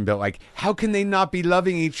tension built. Like, how can they not be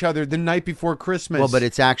loving each other the night before Christmas? Well, but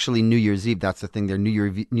it's actually New Year's Eve. That's the thing. Their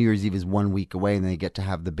New Year's Eve is 1 week away, and they get to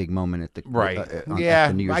have the big moment at the right. at Yeah,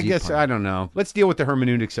 the New Year's I Eve guess party. I don't know. Let's deal with the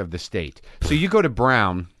hermeneutics of the state. So you go to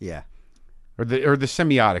Brown, Yeah. or the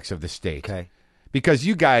semiotics of the state. Okay. Because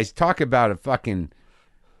you guys talk about a fucking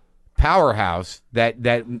powerhouse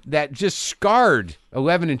that just scarred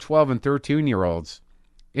 11 and 12 and 13-year-olds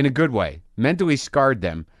in a good way, mentally scarred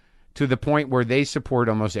them to the point where they support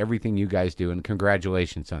almost everything you guys do, and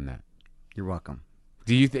congratulations on that. You're welcome.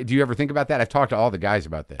 Do you ever think about that? I've talked to all the guys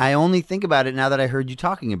about that. I only think about it now that I heard you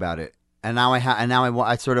talking about it, and now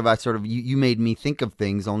I sort of you made me think of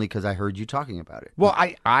things only because I heard you talking about it. Well,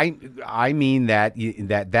 I mean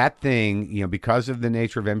that thing, because of the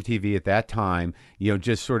nature of MTV at that time,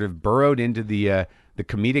 just sort of burrowed into the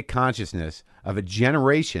comedic consciousness of a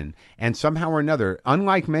generation, and somehow or another,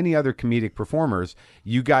 unlike many other comedic performers,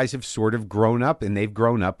 you guys have sort of grown up, and they've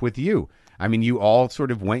grown up with you. I mean, you all sort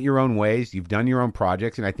of went your own ways. You've done your own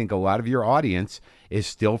projects, and I think a lot of your audience is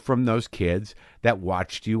still from those kids that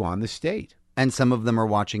watched you on the state. And some of them are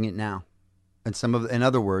watching it now. And in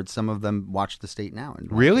other words, some of them watch the state now.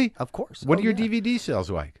 And Really? Of course. What are your yeah. DVD sales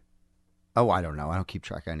like? Oh, I don't know. I don't keep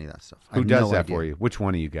track of any of that stuff. I Who have does no that idea. for you? Which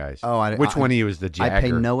one of you guys? Oh, Which one of you is the Jagger? I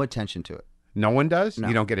pay no attention to it. No one does? No.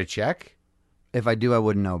 You don't get a check? If I do, I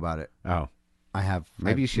wouldn't know about it. Oh. I have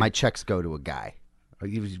Maybe you should- my checks go to a guy.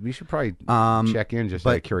 We should probably check in just out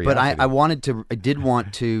of But curiosity. I did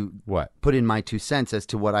want to What? put in my 2 cents as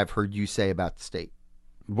to what I've heard you say about the state.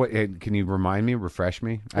 What? Can you remind me, refresh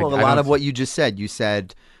me? Well, a lot of what you just said. You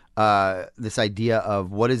said this idea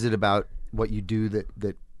of what is it about what you do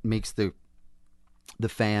that makes the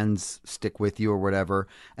fans stick with you or whatever,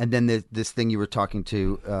 and then this thing you were talking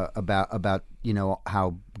to about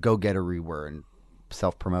how go-getter we were and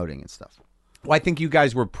self-promoting and stuff. Well, I think you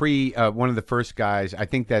guys were one of the first guys. I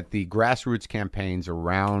think that the grassroots campaigns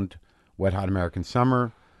around Wet Hot American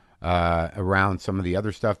Summer, around some of the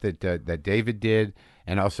other stuff that David did,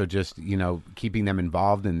 and also just keeping them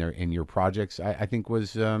involved in your projects, I think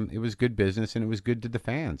was it was good business, and it was good to the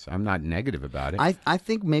fans. I'm not negative about it. I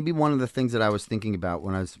think maybe one of the things that I was thinking about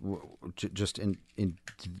when I was just in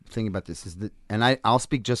thinking about this is that, and I'll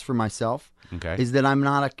speak just for myself, Okay. is that I'm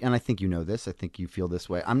not and I think you know this, I think you feel this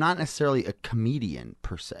way, I'm not necessarily a comedian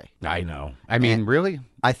per se. I know. I mean, really?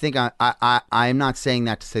 I think I'm not saying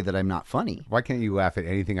that to say that I'm not funny. Why can't you laugh at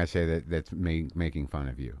anything I say that's making fun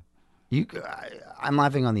of you? I'm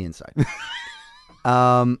laughing on the inside.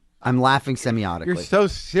 I'm laughing semiotically. You're so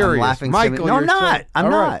serious, I'm laughing Michael. No, I'm you're not. So, I'm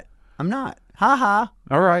all not. right. I'm not. Ha ha.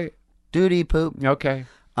 All right. Duty poop. Okay.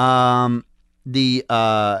 Well,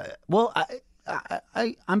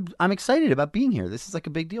 I'm excited about being here. This is like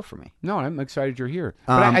a big deal for me. No, I'm excited you're here.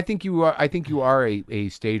 But I think you are. I think you are a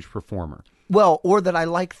stage performer. Well, or that I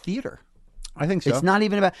like theater. I think so. It's not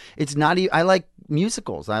even about. It's not. I like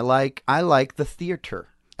musicals. I like the theater.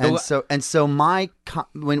 And so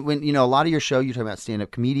when a lot of your show you talk about stand-up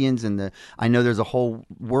comedians and I know there's a whole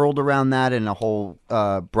world around that and a whole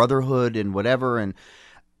brotherhood and whatever and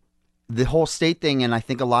the whole state thing, and I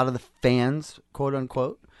think a lot of the fans, quote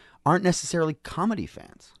unquote, aren't necessarily comedy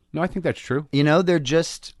fans. No, I think that's true. They're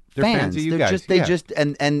just fans of you they're guys. just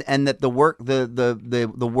and that the work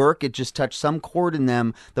the work, it just touched some chord in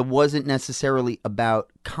them that wasn't necessarily about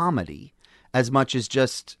comedy as much as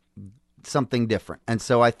just something different. And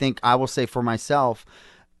so I think I will say for myself,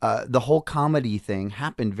 the whole comedy thing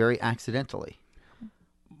happened very accidentally.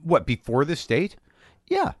 What, before the state?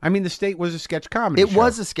 Yeah. I mean, the state was a sketch comedy show. It show.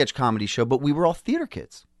 was a sketch comedy show, but we were all theater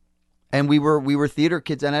kids. And we were theater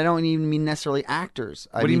kids, and I don't even mean necessarily actors.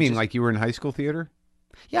 What do you mean, like you were in high school theater?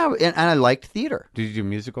 Yeah, and I liked theater. Did you do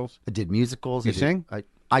musicals? I did musicals. You sing?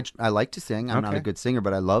 I like to sing. I'm not a good singer,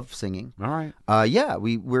 but I love singing. All right. Yeah,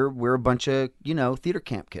 we're a bunch of theater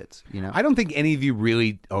camp kids. I don't think any of you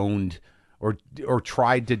really owned or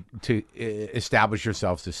tried to establish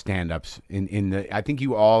yourselves as stand-ups. I think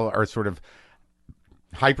you all are sort of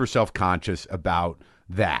hyper self-conscious about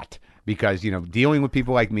that because dealing with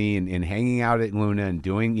people like me and hanging out at Luna and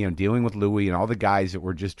dealing with Louie and all the guys that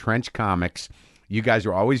were just trench comics. You guys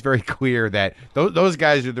are always very clear that those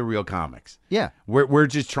guys are the real comics. Yeah, we're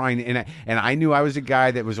just trying to, and I knew I was a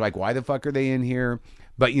guy that was like, why the fuck are they in here?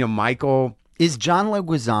 But Michael, is John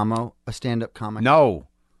Leguizamo a stand-up comic? No,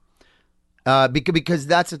 because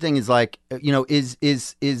that's the thing is like is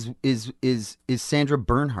Sandra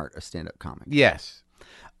Bernhardt a stand-up comic? Yes,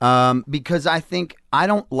 because I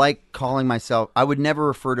don't like calling myself. I would never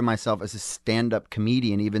refer to myself as a stand-up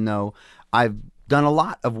comedian, even though I've done a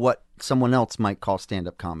lot of what someone else might call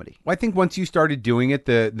stand-up comedy. Well, I think once you started doing it,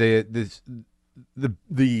 the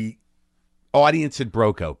audience had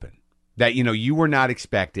broke open. That you were not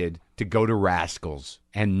expected to go to Rascals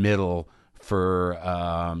and middle for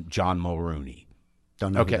John Mulrooney.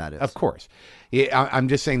 Don't know who that is. Of course. I'm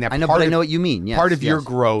just saying that. I know, but I know what you mean. Yes, part of your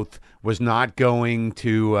growth was not going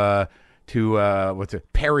to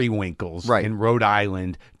Periwinkles in Rhode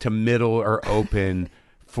Island to middle or open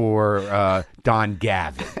for Don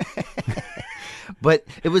Gavin. But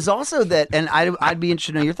it was also that, and I'd be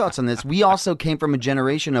interested to know your thoughts on this. We also came from a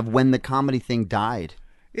generation of when the comedy thing died.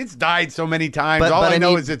 It's died so many times. All I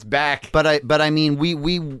know is it's back. But I mean,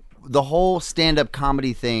 we the whole stand-up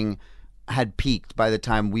comedy thing had peaked by the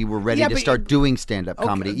time we were ready to start doing stand-up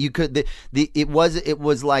comedy. You could it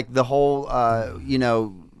was like the whole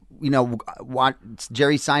what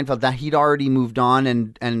Jerry Seinfeld, that he'd already moved on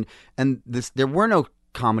and there were no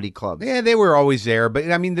comedy clubs. Yeah, they were always there,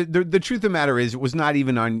 but I mean, the truth of the matter is, it was not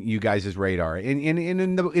even on you guys' radar. And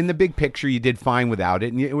in the big picture, you did fine without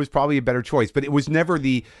it, and it was probably a better choice. But it was never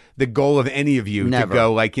the goal of any of you to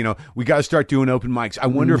go like, we got to start doing open mics. I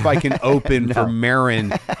wonder if I can open for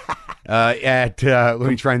Marin at let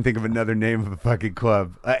me try and think of another name of a fucking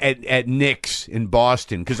club at Nick's in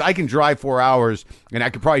Boston, because I can drive 4 hours, and I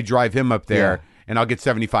could probably drive him up there, and I'll get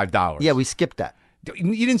 $75. Yeah, we skipped that.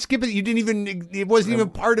 You didn't skip it. You didn't even. It wasn't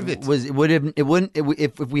even part of it.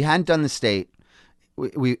 If we hadn't done the state,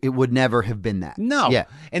 it would never have been that. No. Yeah.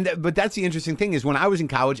 But that's the interesting thing is when I was in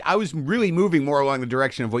college, I was really moving more along the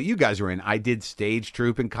direction of what you guys were in. I did stage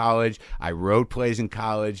troupe in college. I wrote plays in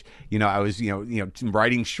college. I was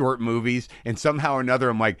writing short movies, and somehow or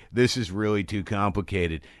another, I'm like, this is really too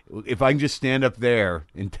complicated. If I can just stand up there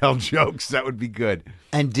and tell jokes, that would be good.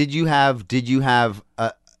 And did you have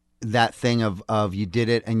that thing of you did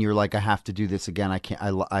it and you're like, I have to do this again. I can't.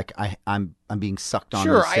 I'm being sucked on.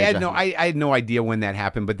 Sure, I had no idea when that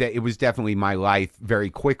happened, but it was definitely my life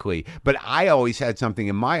very quickly. But I always had something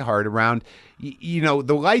in my heart around, the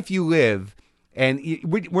life you live. And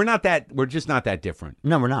we're just not that different.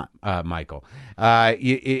 No, we're not, Michael.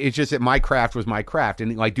 It's just that my craft was my craft,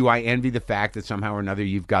 and like, do I envy the fact that somehow or another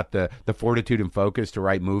you've got the fortitude and focus to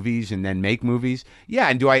write movies and then make movies? Yeah,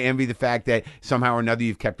 and do I envy the fact that somehow or another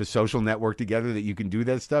you've kept a social network together that you can do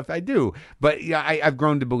that stuff? I do, but yeah, I've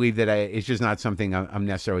grown to believe that it's just not something I'm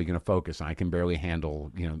necessarily going to focus on. I can barely handle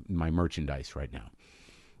my merchandise right now.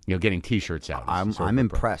 Getting T-shirts out. I'm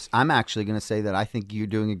impressed. I'm actually going to say that I think you're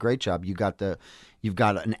doing a great job. You've got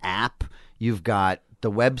an app. You've got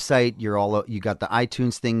the website. You got the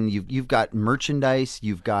iTunes thing. You've got merchandise.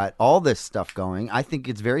 You've got all this stuff going. I think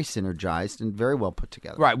it's very synergized and very well put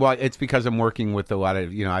together. Right. Well, it's because I'm working with a lot of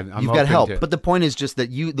I'm You've got help, but the point is just that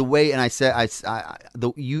the way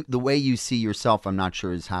the way you see yourself, I'm not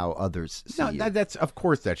sure is how others see you. That's of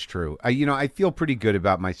course that's true. I feel pretty good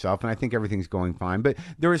about myself, and I think everything's going fine. But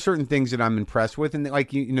there are certain things that I'm impressed with, and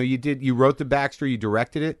like you wrote the Baxter, you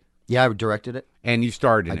directed it. Yeah, I directed it, and you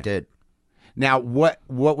starred in it. I did. Now, what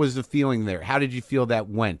was the feeling there? How did you feel that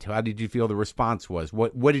went? How did you feel the response was?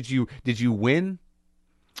 What did you win?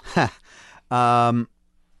 I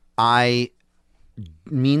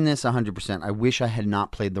mean this 100%. I wish I had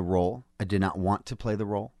not played the role. I did not want to play the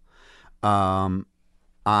role.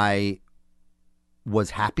 I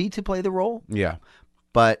was happy to play the role. Yeah.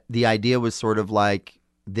 But the idea was sort of like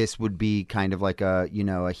this would be kind of like a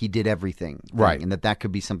he did everything thing, right, and that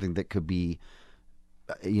could be something that could be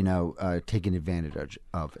taken advantage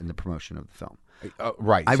of in the promotion of the film.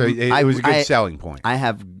 Right. So it was a good selling point. I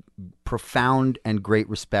have profound and great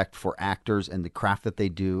respect for actors and the craft that they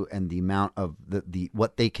do and the amount of the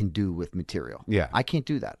what they can do with material. Yeah. I can't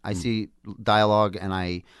do that. I see dialogue and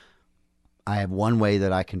I have one way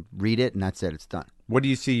that I can read it, and that's it. It's done. What do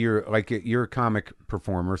you see? You're a comic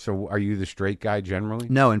performer, so are you the straight guy generally?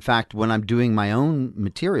 No, in fact, when I'm doing my own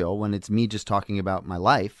material, when it's me just talking about my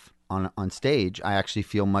life on stage, I actually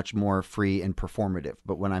feel much more free and performative.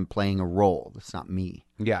 But when I'm playing a role, it's not me.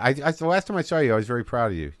 Yeah, the last time I saw you, I was very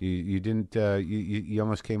proud of you. You didn't you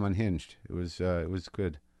almost came unhinged. It was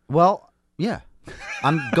good. Well, yeah,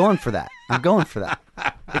 I'm going for that.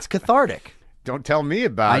 It's cathartic. Don't tell me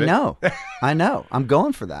about it. I know. I'm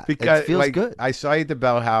going for that. Because it feels good. I saw you at the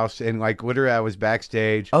Bell House, and literally I was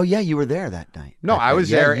backstage. Oh yeah, you were there that night. No, I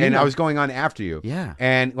was there, and I was going on after you. Yeah.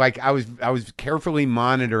 And I was carefully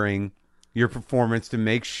monitoring your performance to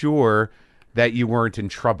make sure that you weren't in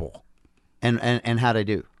trouble. And how'd I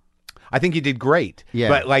do? I think you did great. Yeah.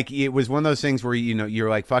 But it was one of those things where you're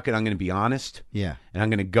like, fuck it, I'm going to be honest. Yeah. And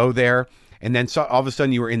I'm going to go there. And then all of a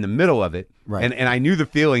sudden you were in the middle of it. Right. And I knew the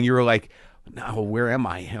feeling. You were like, no, where am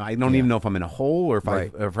I? I don't even know if I'm in a hole or if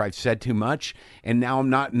I've said too much. And now I'm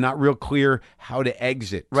not real clear how to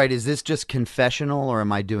exit. Right. Is this just confessional or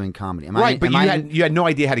am I doing comedy? But you had no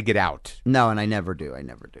idea how to get out. No, and I never do.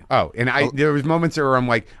 Oh, and there was moments where I'm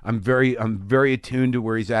like, I'm very attuned to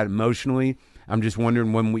where he's at emotionally. I'm just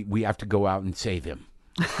wondering when we have to go out and save him.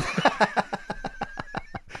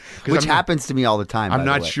 Which happens to me all the time. I'm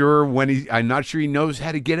not sure he knows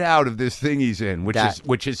how to get out of this thing he's in,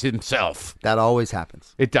 which is himself. That always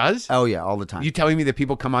happens. It does? Oh yeah, all the time. You telling me that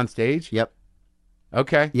people come on stage? Yep.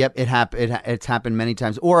 Okay. Yep, it's happened many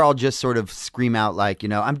times. Or I'll just sort of scream out like,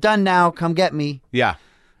 I'm done now, come get me. Yeah.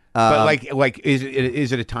 But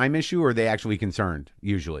is it a time issue, or are they actually concerned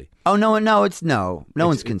usually? Oh no, it's no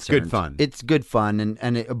one's concerned. It's good fun. It's good fun,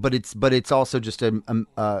 but it's also just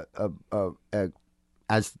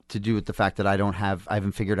as to do with the fact that I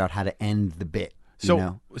haven't figured out how to end the bit.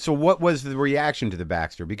 So what was the reaction to the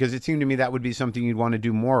Baxter? Because it seemed to me that would be something you'd want to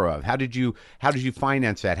do more of. How did you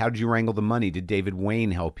finance that? How did you wrangle the money? Did David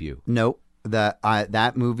Wayne help you? No,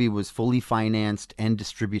 that movie was fully financed and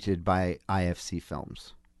distributed by IFC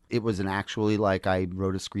Films. It was I wrote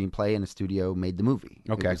a screenplay and a studio made the movie.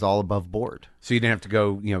 Okay. It was all above board. So you didn't have to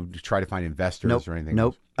go, to try to find investors or anything?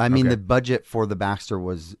 Nope. I mean, the budget for the Baxter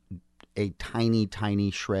was a tiny,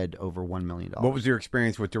 tiny shred over $1 million. What was your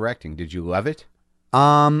experience with directing? Did you love it?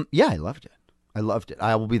 Yeah, I loved it.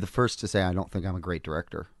 I will be the first to say I don't think I'm a great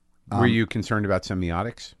director. Were you concerned about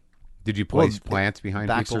semiotics? Did you place plants behind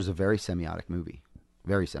Baxter's people? a very semiotic movie.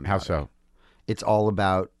 Very semiotic. How so? It's all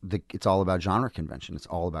about genre convention. It's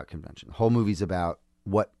all about convention. The whole movie's about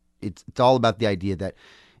it's all about the idea that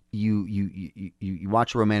you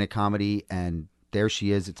watch a romantic comedy and there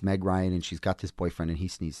she is, it's Meg Ryan, and she's got this boyfriend and he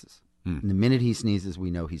sneezes. And the minute he sneezes, we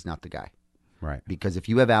know he's not the guy. Right. Because if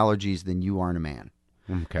you have allergies, then you aren't a man.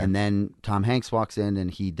 Okay. And then Tom Hanks walks in and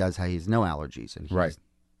he has no allergies and he's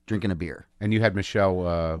drinking a beer. And you had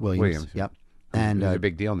Michelle Williams. Yep. And it's a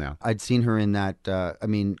big deal now. I'd seen her in that. I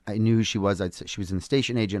knew who she was. She was in The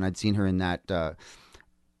Station Agent. I'd seen her in that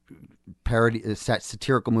parody,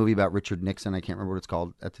 satirical movie about Richard Nixon. I can't remember what it's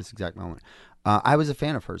called at this exact moment. I was a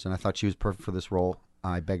fan of hers, and I thought she was perfect for this role.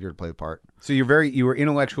 I begged her to play the part. So you were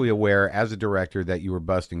intellectually aware as a director that you were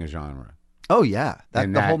busting a genre. Oh yeah,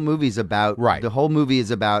 the whole movie's about. Right. The whole movie is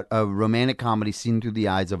about a romantic comedy seen through the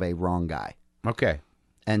eyes of a wrong guy. Okay.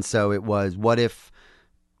 And so it was. What if,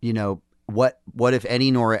 what if any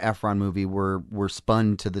Nora Ephron movie were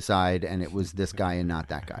spun to the side and it was this guy and not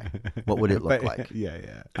that guy? What would it look like?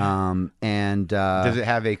 Yeah. And does it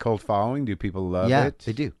have a cult following? Do people love it? Yeah,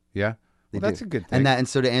 they do. Yeah. They Well, that's do. a good thing. And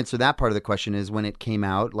so to answer that part of the question is when it came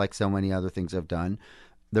out, like so many other things I've done,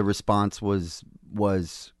 the response was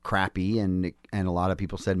crappy, and a lot of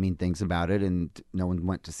people said mean things about it, and no one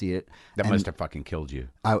went to see it. That And must have fucking killed you.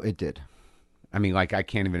 it did. I mean, like, I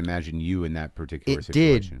can't even imagine you in that particular It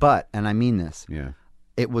situation. did, but, and I mean this, Yeah.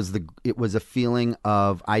 it was a feeling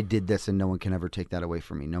of I did this, and no one can ever take that away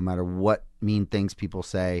from me. No matter what mean things people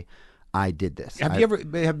say, I did this.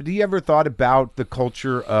 Do you ever thought about the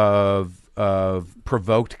culture of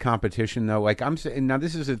provoked competition, though? Like, I'm saying now,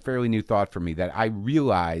 this is a fairly new thought for me, that I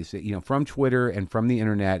realize that, from Twitter and from the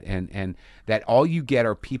internet, and that all you get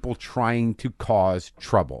are people trying to cause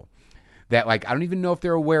trouble. That, like, I don't even know if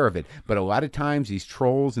they're aware of it, but a lot of times these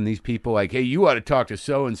trolls and these people, like, hey, you ought to talk to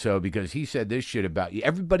so-and-so because he said this shit about you.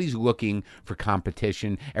 Everybody's looking for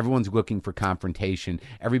competition. Everyone's looking for confrontation.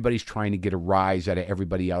 Everybody's trying to get a rise out of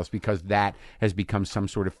everybody else because that has become some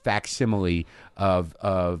sort of facsimile of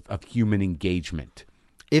human engagement.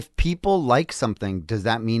 If people like something, does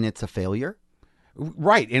that mean it's a failure?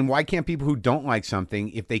 Right. And why can't people who don't like something,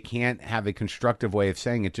 if they can't have a constructive way of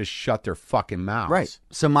saying it, just shut their fucking mouths? Right.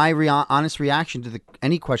 So my honest reaction to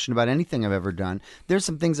any question about anything I've ever done, there's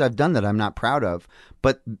some things I've done that I'm not proud of,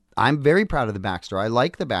 but I'm very proud of The Baxter. I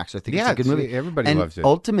like The Baxter. I think it's a good movie. Everybody loves it.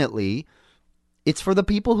 Ultimately, it's for the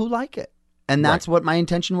people who like it. And that's what my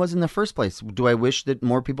intention was in the first place. Do I wish that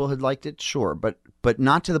more people had liked it? Sure. But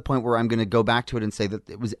not to the point where I'm going to go back to it and say that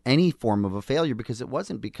it was any form of a failure, because it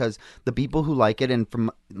wasn't. Because the people who like it, and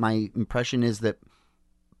from my impression is that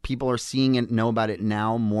people are seeing it, know about it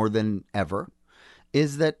now more than ever,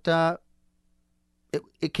 is that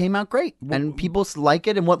it came out great. And people like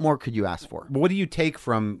it. And what more could you ask for? What do you take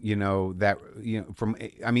from,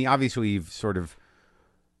 obviously you've sort of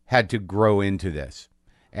had to grow into this.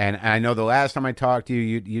 And I know the last time I talked to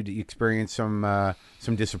you, you experienced some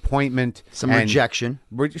disappointment, some rejection.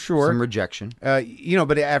 Sure, some rejection.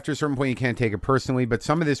 But after a certain point, you can't take it personally. But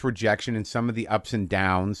some of this rejection and some of the ups and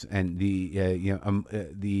downs and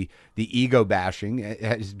the ego bashing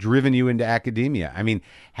has driven you into academia. I mean,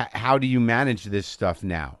 how do you manage this stuff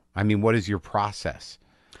now? I mean, what is your process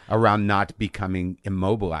around not becoming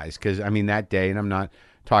immobilized? Because I mean, that day, and I'm not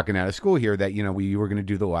talking out of school here, that you were going to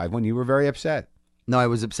do the live one, you were very upset. No, I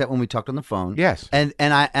was upset when we talked on the phone. Yes, and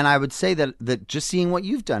I would say that just seeing what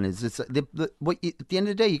you've done is at the end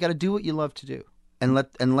of the day, you got to do what you love to do, and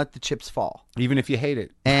let the chips fall, even if you hate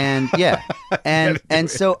it. And yeah, and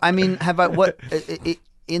so I mean,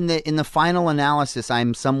 in the final analysis,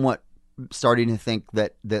 I'm somewhat starting to think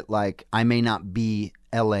that like I may not be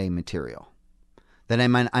LA material, that I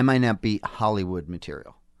might not be Hollywood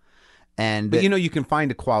material. But you can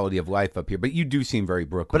find a quality of life up here. But you do seem very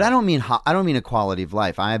Brooklyn. But I don't mean a quality of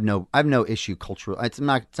life. I have no issue cultural. It's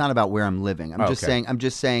not about where I'm living. I'm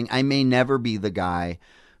just saying I may never be the guy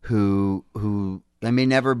who I may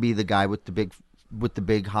never be the guy with the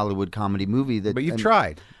big Hollywood comedy movie that. But you've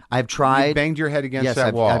tried. I've tried. You banged your head against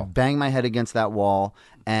that wall. I've banged my head against that wall,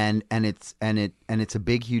 and it's a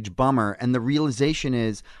big, huge bummer. And the realization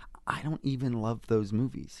is, I don't even love those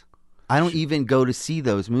movies. I don't even go to see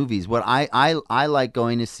those movies. What I like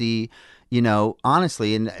going to see,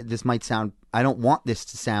 honestly, and this might sound, I don't want this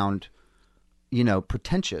to sound,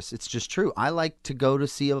 pretentious. It's just true. I like to go to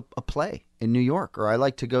see a play in New York, or I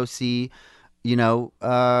like to go see,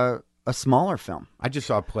 a smaller film. I just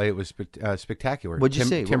saw a play. It was spectacular. What'd you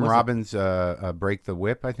see? Tim Robbins' Break the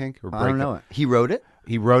Whip, I think. I don't know it. He wrote it?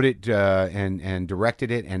 He wrote it and directed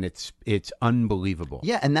it, and it's unbelievable.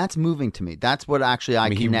 Yeah, and that's moving to me. That's what actually I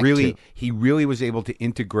connect to. He really was able to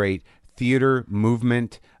integrate theater,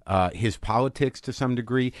 movement, his politics to some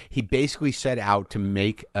degree. He basically set out to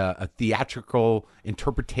make a theatrical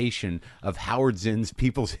interpretation of Howard Zinn's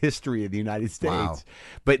People's History of the United States. Wow.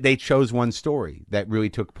 But they chose one story that really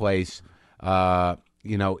took place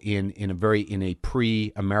in a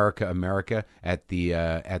pre-America at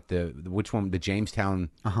the Jamestown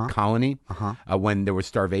colony, when there was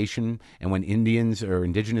starvation and when Indians or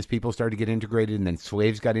indigenous people started to get integrated and then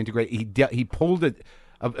slaves got integrated. He pulled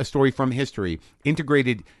a story from history,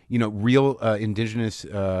 integrated real indigenous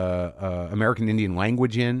American Indian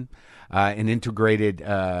language in. And integrated,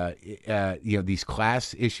 these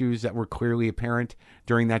class issues that were clearly apparent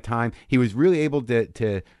during that time. He was really able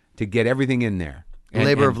to get everything in there.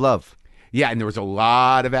 Labor of love. Yeah, and there was a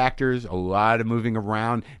lot of actors, a lot of moving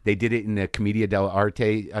around. They did it in the commedia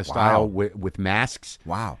dell'arte style with masks.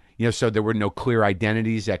 Wow. So there were no clear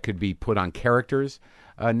identities that could be put on characters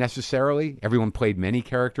necessarily. Everyone played many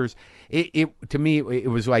characters. To me, it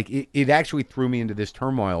was like it actually threw me into this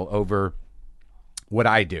turmoil over what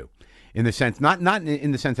I do. In the sense, not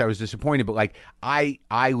in the sense I was disappointed, but like I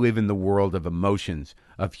live in the world of emotions,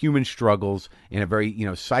 of human struggles in a very,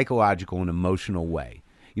 psychological and emotional way.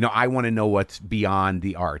 I want to know what's beyond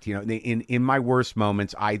the art. In my worst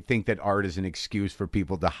moments, I think that art is an excuse for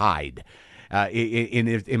people to hide.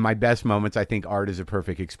 In my best moments, I think art is a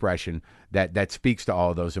perfect expression that speaks to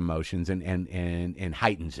all of those emotions and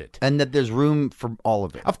heightens it. And that there's room for all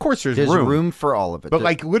of it. Of course, there's room for all of it. But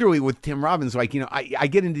like literally with Tim Robbins, I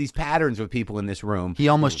get into these patterns with people in this room. He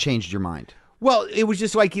almost changed your mind. Well, it was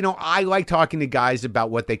just like, I like talking to guys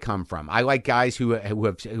about what they come from. I like guys who have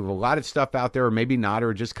a lot of stuff out there, or maybe not,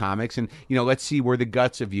 or just comics. And, let's see where the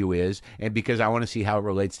guts of you is. And because I want to see how it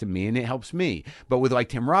relates to me and it helps me. But with like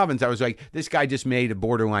Tim Robbins, I was like, this guy just made a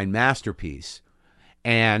borderline masterpiece.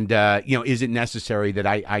 And, is it necessary that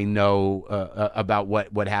I know about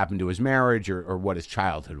what happened to his marriage or what his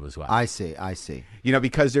childhood was like? I see.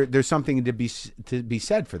 Because there's something to be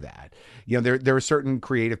said for that. There are certain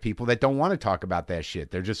creative people that don't want to talk about that shit.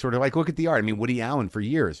 They're just sort of like, look at the art. I mean, Woody Allen for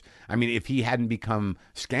years. I mean, if he hadn't become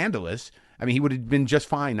scandalous, he would have been just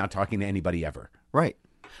fine not talking to anybody ever. Right.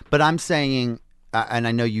 But I'm saying, and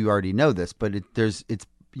I know you already know this, but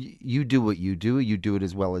you do what you do. You do it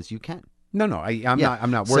as well as you can. No, I'm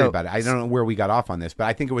not worried about it. I don't know where we got off on this, but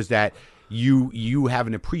I think it was that you have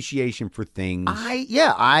an appreciation for things.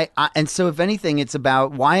 And so if anything, it's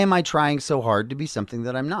about why am I trying so hard to be something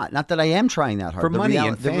that I'm not? Not that I am trying that hard. For money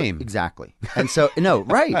and fame. Exactly. And so, no,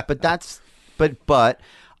 right. But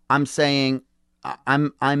I'm saying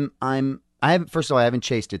first of all, I haven't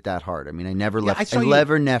chased it that hard. I mean, I never left. I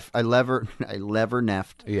never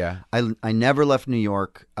left. Yeah. I never left New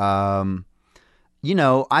York. I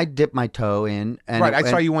dipped my toe in. And right. I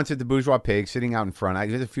saw you once at the Bourgeois Pig sitting out in front.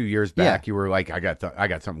 A few years back. You were like, I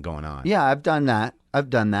got something going on. Yeah, I've done that.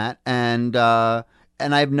 And I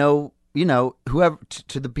have no, whoever,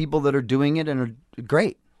 to the people that are doing it and are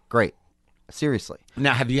great. Seriously.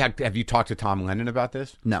 Now, have you talked to Tom Lennon about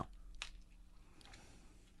this? No.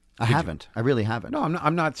 I haven't. I really haven't. No,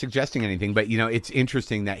 I'm not suggesting anything, but it's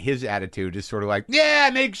interesting that his attitude is sort of like, yeah,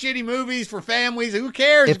 I make shitty movies for families. Who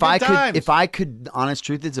cares? If I could, the honest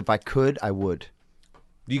truth is, if I could, I would.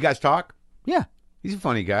 Do you guys talk? Yeah. He's a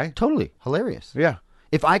funny guy. Totally hilarious. Yeah.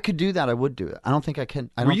 If I could do that, I would do it. I don't think I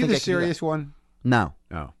can. Were you the serious one? No.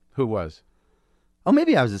 Oh, who was? Oh,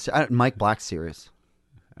 maybe I was. Mike Black's serious.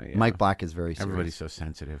 Yeah. Mike Black is very serious. Everybody's so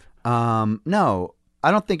sensitive. No. I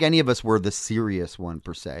don't think any of us were the serious one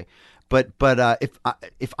per se, but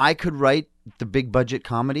if I could write the big budget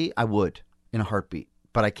comedy, I would in a heartbeat.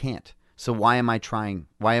 But I can't. So why am I trying?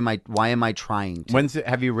 Why am I trying to?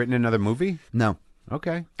 Have you written another movie? No.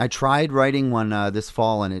 Okay. I tried writing one this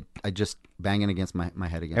fall, and I just banging against my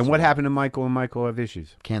head against. And what happened to Michael and Michael Have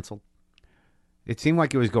Issues? Canceled. It seemed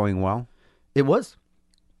like it was going well. It was.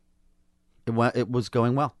 It was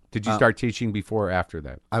going well. Did you start teaching before or after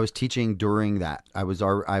that? I was teaching during that. I was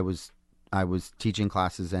teaching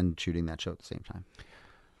classes and shooting that show at the same time.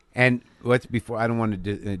 And I don't want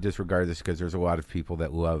to disregard this because there's a lot of people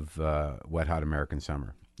that love Wet Hot American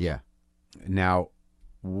Summer. Yeah. Now,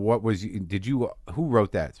 who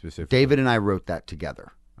wrote that specifically? David and I wrote that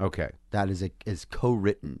together. Okay. That is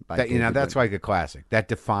co-written by David. That's like a classic. That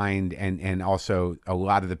defined, and also a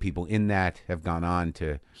lot of the people in that have gone on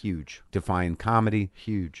to define comedy.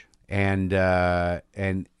 Huge. And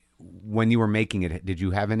when you were making it, did you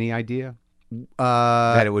have any idea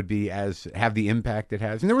that it would be have the impact it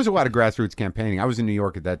has? And there was a lot of grassroots campaigning. I was in New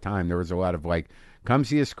York at that time. There was a lot of like, come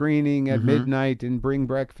see a screening at midnight and bring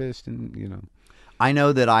breakfast, and I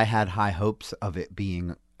know that I had high hopes of it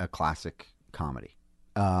being a classic comedy.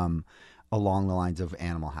 Along the lines of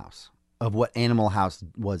Animal House, of what Animal House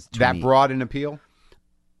was to me. That broad an appeal?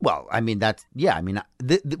 Well, I mean,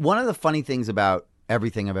 one of the funny things about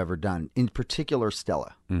everything I've ever done, in particular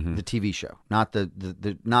Stella, the TV show, not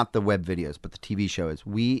the web videos, but the TV show, is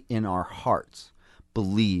we in our hearts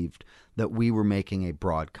believed that we were making a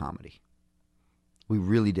broad comedy. We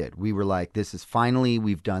really did. We were like, this is finally,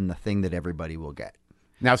 we've done the thing that everybody will get.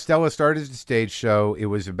 Now, Stella started as a stage show. It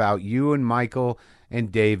was about you and Michael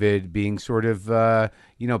and David being sort of,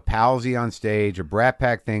 palsy on stage, a Brat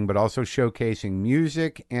Pack thing, but also showcasing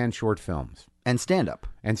music and short films. And stand-up.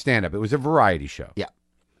 It was a variety show. Yeah.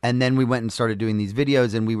 And then we went and started doing these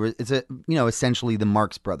videos, and essentially the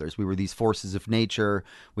Marx Brothers. We were these forces of nature.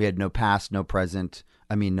 We had no past, no present.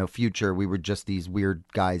 No future. We were just these weird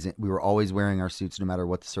guys. We were always wearing our suits no matter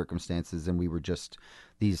what the circumstances, and we were just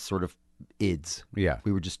these sort of ids. Yeah.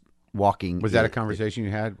 We were just walking. Was that a conversation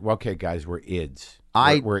you had? Well, okay, guys, we're ids.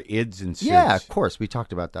 We're ids and suits. Yeah, of course. We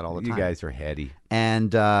talked about that all the time. You guys are heady.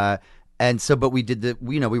 And And so, but we did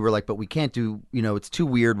we were like, but we can't do, it's too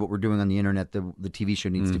weird what we're doing on the internet. The TV show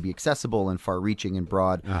needs to be accessible and far reaching and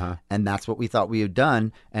broad. And that's what we thought we had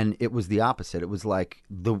done. And it was the opposite. It was like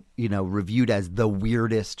reviewed as the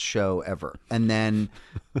weirdest show ever. And then,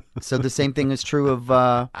 so the same thing is true of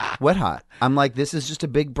Wet Hot. I'm like, this is just a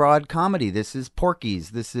big, broad comedy. This is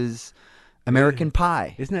Porky's. This is American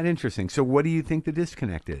Pie. Isn't that interesting? So what do you think the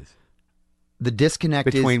disconnect is? The disconnect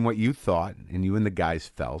between what you thought and you and the guys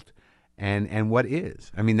felt and what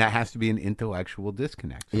is. I mean, that has to be an intellectual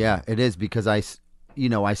disconnect. Yeah, it is, because that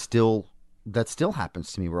still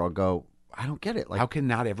happens to me where I'll go, I don't get it. Like, how can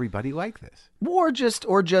not everybody like this? Or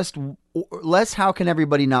less, how can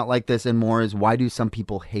everybody not like this, and more is, why do some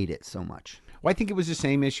people hate it so much? Well, I think it was the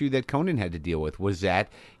same issue that Conan had to deal with, was that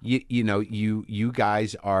you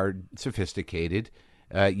guys are sophisticated.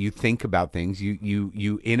 You think about things.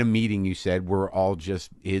 You in a meeting you said we're all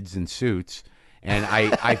just ids in suits, and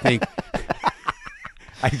I think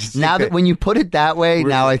I just now that when you put it that way,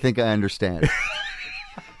 now I think I understand.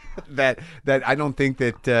 that I don't think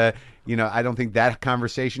that I don't think that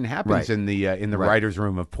conversation happens in the writers'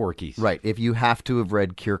 room of Porky's. Right. If you have to have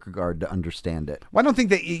read Kierkegaard to understand it. Well, I don't think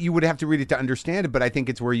that you would have to read it to understand it, but I think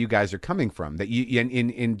it's where you guys are coming from. That you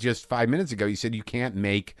in just 5 minutes ago you said you can't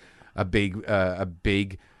make a big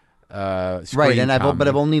screen right, and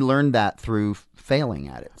I've only learned that through failing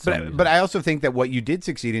at it. But I also think that what you did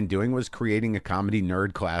succeed in doing was creating a comedy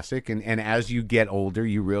nerd classic, and as you get older,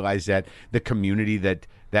 you realize that the community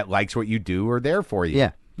that likes what you do are there for you.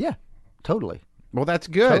 Yeah, totally. Well, that's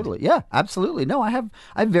good. Totally, yeah, absolutely. No, I have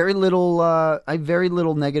very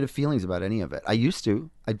little negative feelings about any of it. I used to.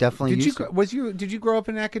 I definitely used to. Did you grow up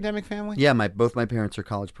in an academic family? Yeah, both my parents are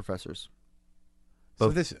college professors.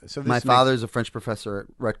 So my father's a French professor at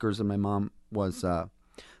Rutgers, and my mom was the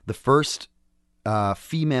first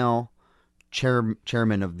female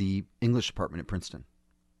chairman of the English department at Princeton.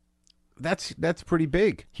 That's pretty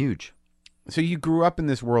big. Huge. So you grew up in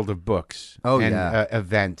this world of books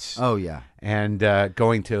events. Oh, yeah. And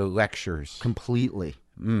going to lectures. Completely.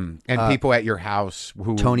 And people at your house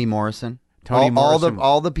who... Toni Morrison.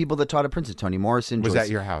 All the people that taught at Princeton. Toni Morrison. Was at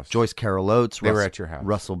your house? Joyce Carol Oates. They were at your house.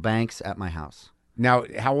 Russell Banks at my house. Now,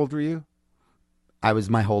 how old were you? I was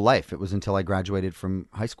my whole life. It was until I graduated from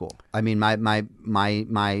high school. I mean,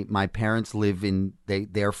 my parents live in.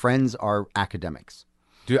 Their friends are academics.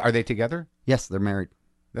 Are they together? Yes, they're married.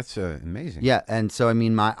 That's amazing. Yeah, and so I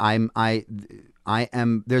mean,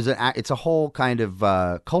 it's a whole kind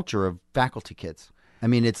of culture of faculty kids. I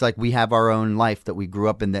mean, it's like we have our own life that we grew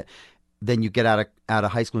up in. That then you get out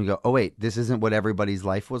of high school and you go, oh wait, this isn't what everybody's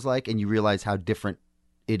life was like, and you realize how different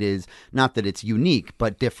it is. Not that it's unique,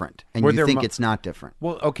 but different, and you think it's not different.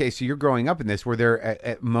 Well, okay, so you're growing up in this. Were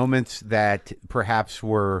there moments that perhaps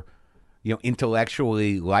were,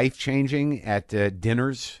 intellectually life-changing at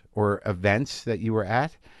dinners or events that you were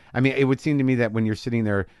at? I mean, it would seem to me that when you're sitting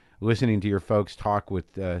there listening to your folks talk with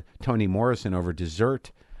Toni Morrison over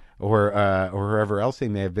dessert or whoever else they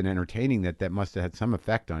may have been entertaining, that must have had some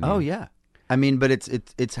effect on you. Oh, yeah. I mean, but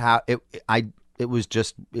it's how it was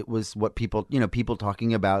what people, people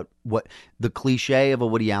talking about what the cliche of a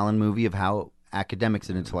Woody Allen movie of how academics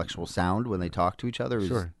and intellectuals sound when they talk to each other.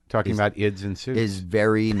 Sure. Talking about ids and suits. Is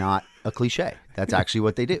very not a cliche. That's actually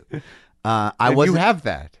what they do. You have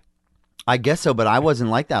that. I guess so, but I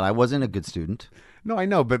wasn't like that. I wasn't a good student. No, I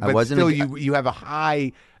know, but still you have a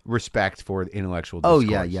high respect for intellectual discourse.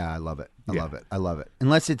 Oh, yeah, I love it. I love it.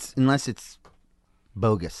 Unless it's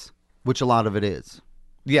bogus, which a lot of it is.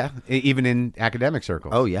 Yeah, even in academic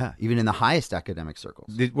circles. Oh, yeah, even in the highest academic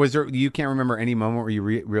circles. You can't remember any moment where you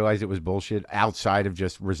realized it was bullshit outside of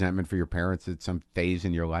just resentment for your parents at some phase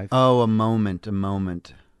in your life? Oh, a moment.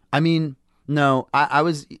 I mean, no, I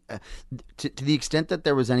was, to the extent that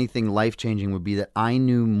there was anything life-changing would be that I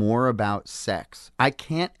knew more about sex. I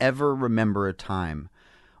can't ever remember a time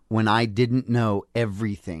when I didn't know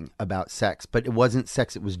everything about sex, but it wasn't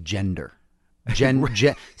sex, it was gender.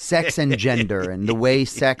 Sex and gender, and the way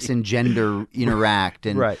sex and gender interact,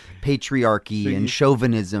 and patriarchy and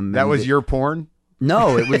chauvinism. That was your porn?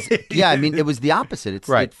 No, it was. Yeah, I mean, it was the opposite.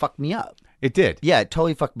 It fucked me up. It did. Yeah, it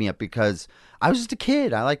totally fucked me up because I was just a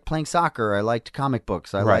kid. I liked playing soccer. I liked comic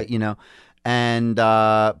books. I liked, and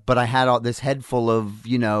but I had all this head full of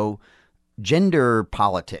gender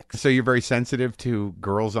politics. So you're very sensitive to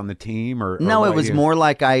girls on the team, or no? It was more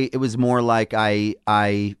like I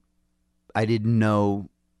didn't know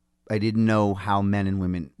how men and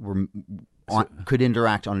women could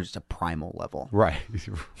interact on just a primal level. Right.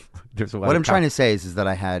 There's a lot. What I'm trying to say is that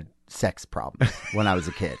I had sex problems when I was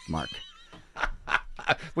a kid, Mark.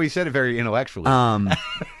 Well, you said it very intellectually.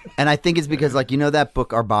 And I think it's because, like, that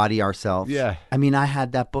book, Our Body, Ourselves. Yeah. I mean, I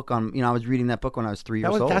had that book on, I was reading that book when I was 3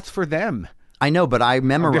 years old. That's for them. I know, but I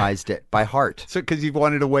memorized it by heart. So, because you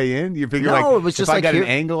wanted to weigh in, you figure No, it was just if I like got an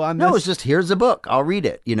angle on this. No, it's just here's a book. I'll read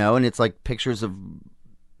it. And it's like pictures of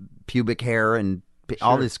pubic hair and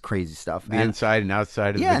all this crazy stuff. The inside and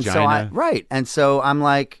outside of the and vagina. And so I'm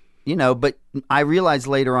like, but I realized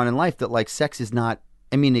later on in life that like sex is not.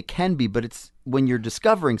 I mean, it can be, but it's when you're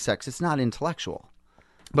discovering sex, it's not intellectual.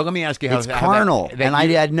 But let me ask you it's carnal, and I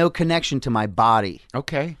had no connection to my body.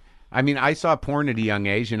 Okay. I mean, I saw porn at a young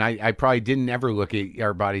age, and I probably didn't ever look at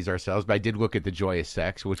Our Bodies Ourselves, but I did look at The Joyous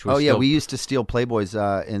Sex, which was we used to steal Playboys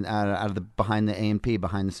out of the behind the A&P,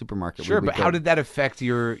 behind the supermarket. Sure, but how did that affect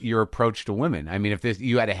your approach to women? I mean, if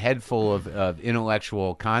you had a head full of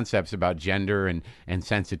intellectual concepts about gender and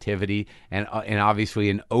sensitivity, and obviously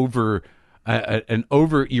you were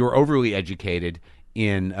overly educated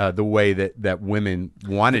in the way that women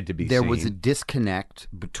wanted to be there seen. was a disconnect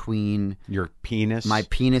between your penis, my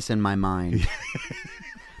penis, and my mind.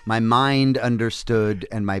 My mind understood,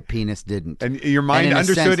 and my penis didn't. And your mind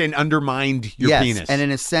understood and undermined your penis. Yes, and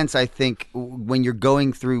in a sense, I think when you're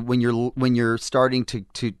going through, when you're starting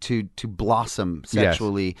to blossom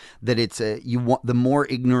sexually, that it's the more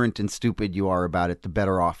ignorant and stupid you are about it, the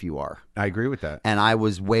better off you are. I agree with that. And I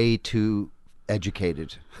was way too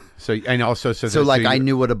educated. So I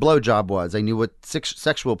knew what a blowjob was. I knew what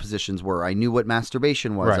sexual positions were. I knew what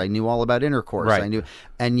masturbation was. Right. I knew all about intercourse. Right.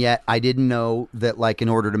 And yet I didn't know that, like, in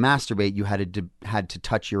order to masturbate, you had to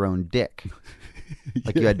touch your own dick.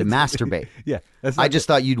 Like you had to masturbate. Yeah. I just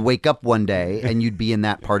thought you'd wake up one day and you'd be in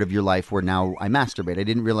that part of your life where now I masturbate. I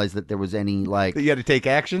didn't realize that there was any like. That you had to take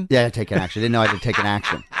action? Yeah, I had to take an action. I didn't know I had to take an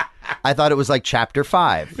action. I thought it was like chapter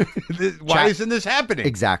 5. Why isn't this happening?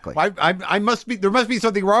 Exactly. I must be. There must be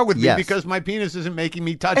something wrong with me because my penis isn't making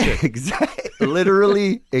me touch it. Exactly.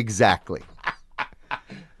 Literally, exactly.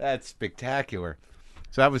 That's spectacular.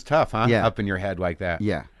 So that was tough, huh? Yeah. Up in your head like that.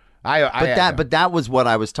 Yeah. But that was what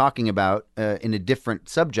I was talking about in a different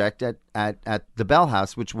subject at the Bell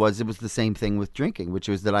House, which was the same thing with drinking, which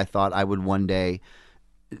was that I thought I would one day,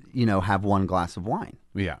 have one glass of wine.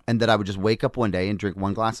 Yeah. And that I would just wake up one day and drink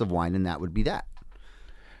one glass of wine, and that would be that.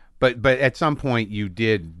 But at some point you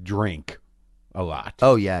did drink a lot.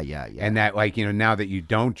 Oh yeah. And that, like, now that you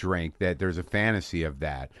don't drink, that there's a fantasy of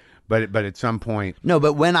that. But at some point. No,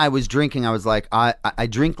 but when I was drinking, I was like, I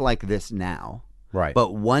drink like this now. Right.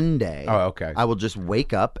 But one day, I will just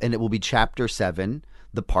wake up and it will be chapter 7,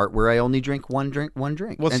 the part where I only drink one drink.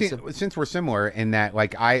 Well, since we're similar in that,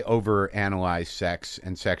 like, I overanalyzed sex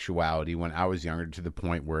and sexuality when I was younger to the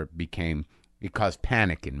point where it caused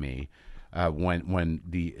panic in me when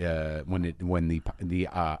the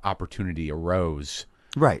opportunity arose.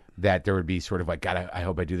 Right. That there would be sort of like, God, I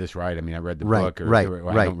hope I do this right. I mean, I read the book. I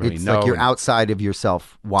don't really it's know. Like you're outside of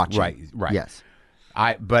yourself watching. Right. Yes.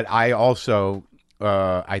 But I also,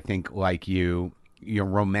 I think, like you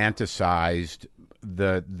romanticized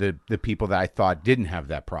the people that I thought didn't have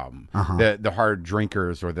that problem. Uh-huh. The hard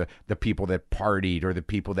drinkers, or the people that partied, or the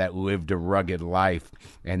people that lived a rugged life,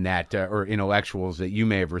 and that or intellectuals that you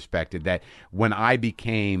may have respected. That when I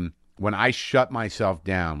shut myself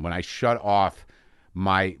down, when I shut off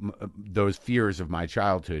those fears of my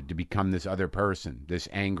childhood to become this other person, this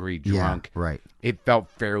angry drunk, right. It felt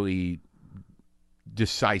fairly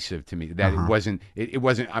decisive to me that it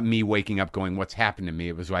wasn't me waking up going, what's happened to me?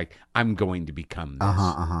 It was like, I'm going to become this.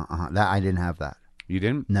 That I didn't have that. You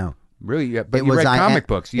didn't? No. Really? Yeah, but you read comic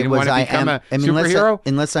books. You didn't want to become a superhero?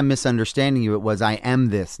 Unless I'm misunderstanding you, it was I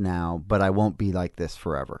am this now, but I won't be like this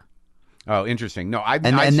forever. Oh, interesting. No,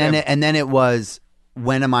 then it was,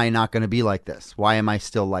 when am I not going to be like this? Why am I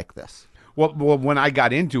still like this? Well, when I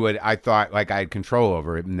got into it, I thought like I had control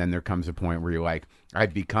over it, and then there comes a point where you're like,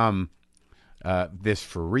 I've become this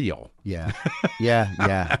for real. Yeah.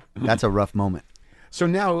 That's a rough moment. So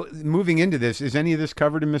now, moving into this, is any of this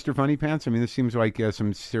covered in Mr. Funny Pants? I mean, this seems like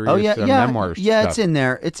some serious memoir stuff. Yeah, it's in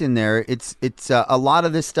there. It's in there. It's a lot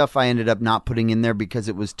of this stuff I ended up not putting in there because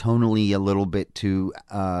it was tonally a little bit too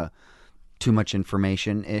much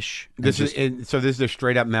information-ish. This is a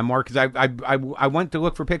straight up memoir, because I went to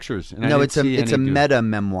look for pictures. And it's a meta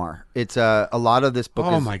memoir. It's a lot of this book.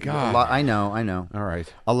 Oh my God! I know. All right.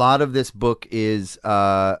 A lot of this book is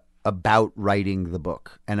about writing the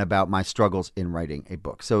book and about my struggles in writing a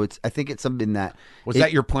book. So I think it's something that was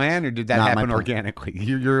that your plan, or did that happen organically?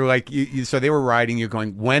 You're like so they were writing. You're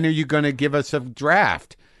going, when are you going to give us a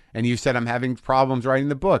draft? And you said, I'm having problems writing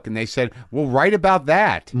the book. And they said, well, write about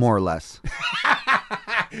that. More or less.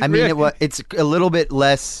 I mean, it's a little bit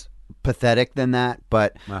less pathetic than that,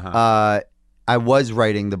 but I was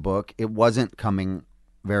writing the book. It wasn't coming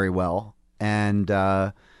very well, and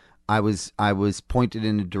I was pointed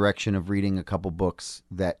in the direction of reading a couple books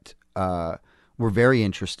that were very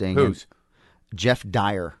interesting. Whose? Jeff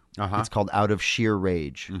Dyer. Uh-huh. It's called Out of Sheer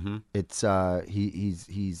Rage. Mm-hmm. It's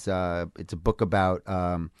it's a book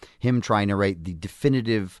about him trying to write the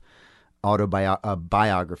definitive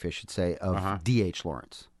biography, I should say, of D.H.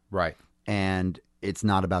 Lawrence. Right. And it's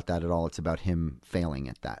not about that at all. It's about him failing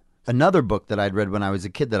at that. Another book that I'd read when I was a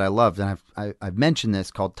kid that I loved, and I've mentioned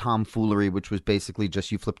this, called Tomfoolery, which was basically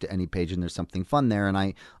just you flip to any page and there's something fun there. And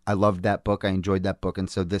I loved that book. I enjoyed that book. And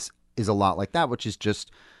so this is a lot like that, which is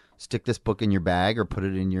just stick this book in your bag or put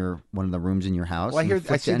it in one of the rooms in your house. Well,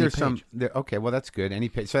 I see there's page. Okay, well, that's good. Any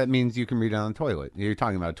page. So that means you can read it on the toilet. You're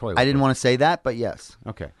talking about a toilet. I didn't want to say that, but yes.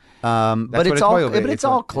 Okay. But it's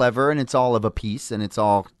all clever, and it's all of a piece, and it's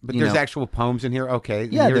all. But there's actual poems in here. Okay.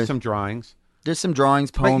 Yeah. Here's some drawings. There's some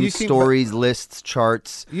drawings, poems, stories, lists,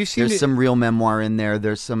 charts. There's some real memoir in there.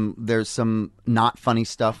 There's some not funny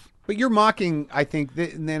stuff. But you're mocking. I think,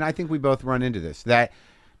 and then I think we both run into this. That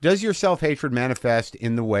does your self-hatred manifest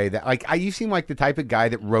in the way that, like, you seem like the type of guy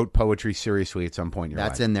that wrote poetry seriously at some point in your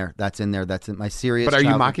life. That's in there. That's in my serious. But are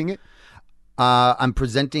you mocking it? I'm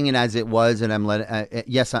presenting it as it was, and I'm letting.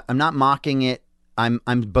 Yes, I'm not mocking it. I'm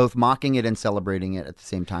both mocking it and celebrating it at the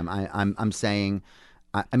same time. I'm saying,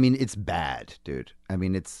 I mean, it's bad, dude. I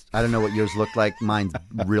mean, I don't know what yours looked like. Mine's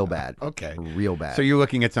real bad. Okay, real bad. So you're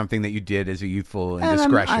looking at something that you did as a youthful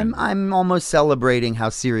indiscretion. I'm almost celebrating how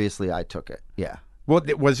seriously I took it. Yeah. Well,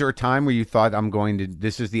 was there a time where you thought,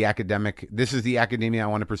 this is the academia I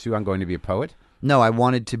want to pursue, I'm going to be a poet? No, I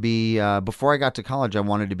wanted to be, before I got to college, I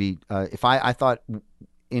wanted to be, I thought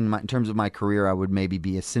in terms of my career, I would maybe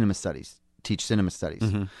be teach cinema studies,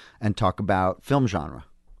 and talk about film genre.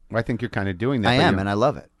 Well, I think you're kind of doing that. I am, and I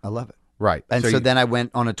love it. Right. And so then I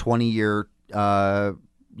went on a 20-year, I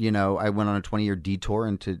went on a 20-year detour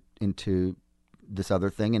into this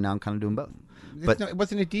other thing, and now I'm kind of doing both. But it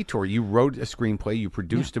wasn't a detour. You wrote a screenplay. You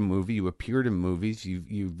produced a movie. You appeared in movies.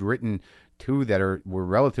 You've written two that were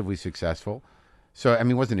relatively successful. So I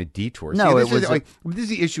mean, it wasn't a detour. No, this is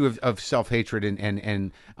the issue of self-hatred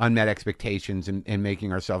and unmet expectations and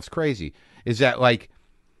making ourselves crazy. Is that like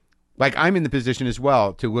I'm in the position as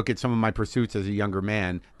well to look at some of my pursuits as a younger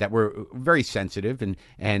man that were very sensitive and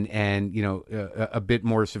a bit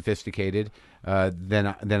more sophisticated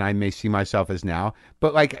than I may see myself as now.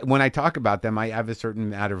 But like when I talk about them, I have a certain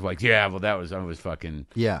matter of like, I was fucking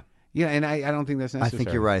and I don't think that's necessary. I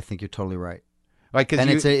think you're right. I think you're totally right. Like,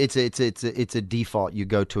 it's a default. You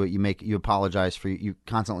go to it. You apologize for you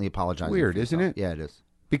constantly apologize. Weird, isn't it? Yeah, it is.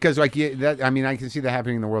 Because I can see that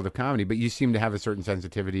happening in the world of comedy, but you seem to have a certain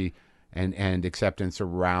sensitivity and acceptance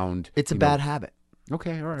around. It's a bad habit.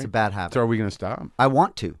 Okay, all right. It's a bad habit. So are we going to stop? I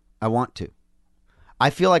want to. I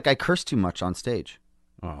feel like I curse too much on stage.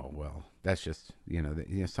 Oh well, that's just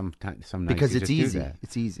some nights because it's just easy. Do that.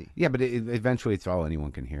 It's easy. Yeah, but eventually it's all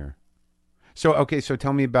anyone can hear. So so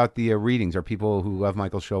tell me about the readings. Are people who love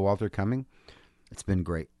Micheal Showalter coming? It's been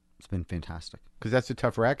great. It's been fantastic. Because that's a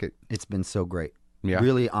tough racket. It's been so great. Yeah.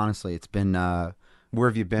 Really, honestly, it's been. Where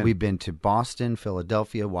have you been? We've been to Boston,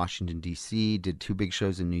 Philadelphia, Washington D.C. Did 2 big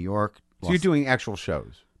shows in New York. So you're doing actual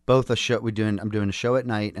shows? Both a show. I'm doing a show at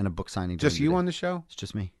night and a book signing. Just you on the show? It's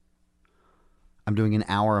just me. I'm doing an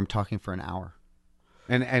hour. I'm talking for an hour.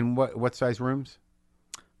 And what size rooms?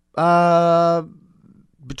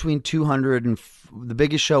 Between 200 and the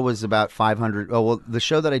biggest show was about 500. Oh well, the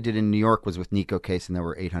show that I did in New York was with Nico Case, and there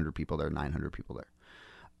were 800 people there, 900 people there.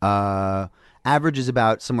 Average is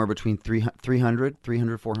about somewhere between 300,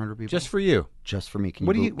 400 people. Just for you? Just for me.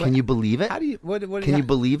 Can you believe it? How do you? Can you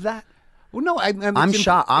believe that? Well, no, I'm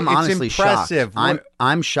shocked. I'm honestly impressive. shocked.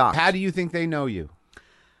 I'm shocked. How do you think they know you?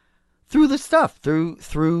 Through the stuff, through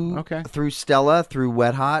Stella, through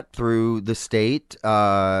Wet Hot, through the State,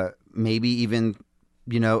 maybe even.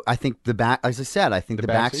 I think as I said, I think the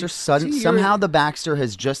Baxter somehow the Baxter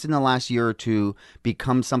has just in the last year or two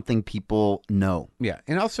become something people know. Yeah,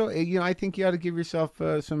 and also, I think you ought to give yourself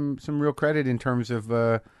some real credit in terms of,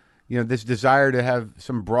 this desire to have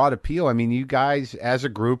some broad appeal. I mean, you guys as a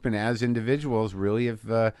group and as individuals really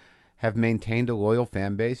have maintained a loyal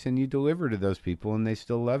fan base, and you deliver to those people, and they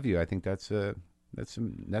still love you. I think that's nothing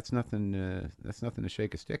to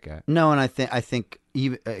shake a stick at. No, and I think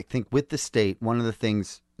with the State, one of the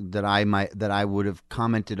things that I would have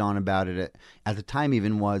commented on about it at the time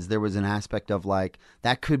even was there was an aspect of like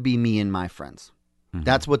that could be me and my friends. Mm-hmm.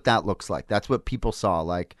 That's what that looks like. That's what people saw.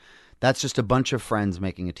 Like that's just a bunch of friends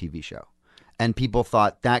making a TV show. And people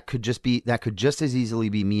thought that could just as easily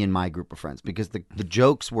be me and my group of friends because the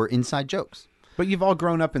jokes were inside jokes. But you've all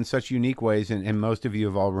grown up in such unique ways, and most of you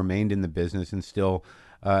have all remained in the business and still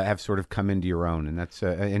have sort of come into your own. And that's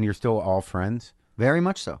and you're still all friends? Very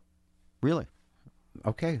much so. Really.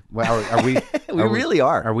 Okay. Well, are we? We really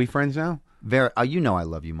are. Are we friends now? Very. You know I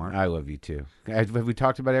love you, Mark. I love you too. Have we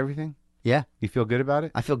talked about everything? Yeah. You feel good about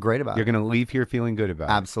it? I feel great about You're it. going to leave here feeling good about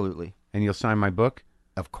it? Absolutely. And you'll sign my book?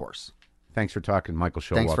 Of course. Thanks for talking, Micheal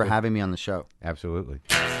Showalter. Thanks for having me on the show. Absolutely.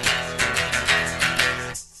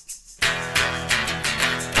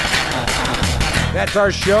 That's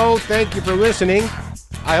our show. Thank you for listening.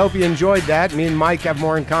 I hope you enjoyed that. Me and Mike have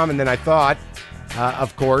more in common than I thought,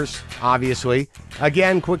 of course, obviously.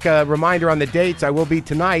 Again, quick reminder on the dates. I will be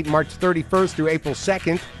tonight, March 31st through April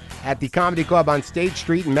 2nd, at the Comedy Club on State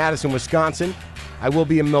Street in Madison, Wisconsin. I will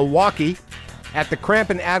be in Milwaukee at the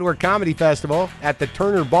Crampon Adler Comedy Festival at the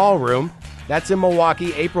Turner Ballroom. That's in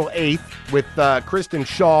Milwaukee, April 8th, with Kristen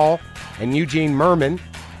Shaw and Eugene Merman.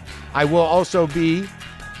 I will also be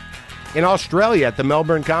in Australia at the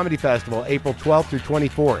Melbourne Comedy Festival, April 12th through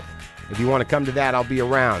 24th. If you want to come to that, I'll be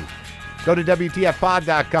around. Go to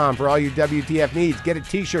WTFpod.com for all your WTF needs. Get a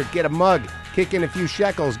t-shirt, get a mug, kick in a few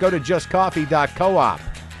shekels. Go to justcoffee.coop.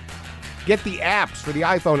 Get the apps for the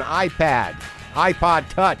iPhone, iPad, iPod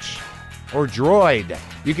Touch, or Droid.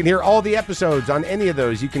 You can hear all the episodes on any of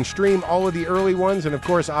those. You can stream all of the early ones, and of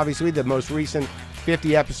course, obviously, the most recent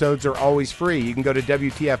 50 episodes are always free. You can go to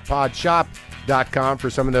WTFpodshop.com for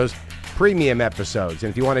some of those premium episodes.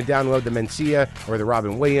 And if you want to download the Mencia or the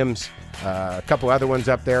Robin Williams, a couple other ones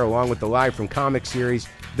up there, along with the Live from Comics series,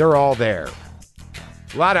 they're all there.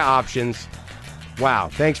 A lot of options. Wow,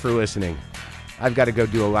 thanks for listening. I've got to go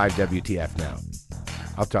do a live WTF now.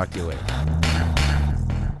 I'll talk to you later.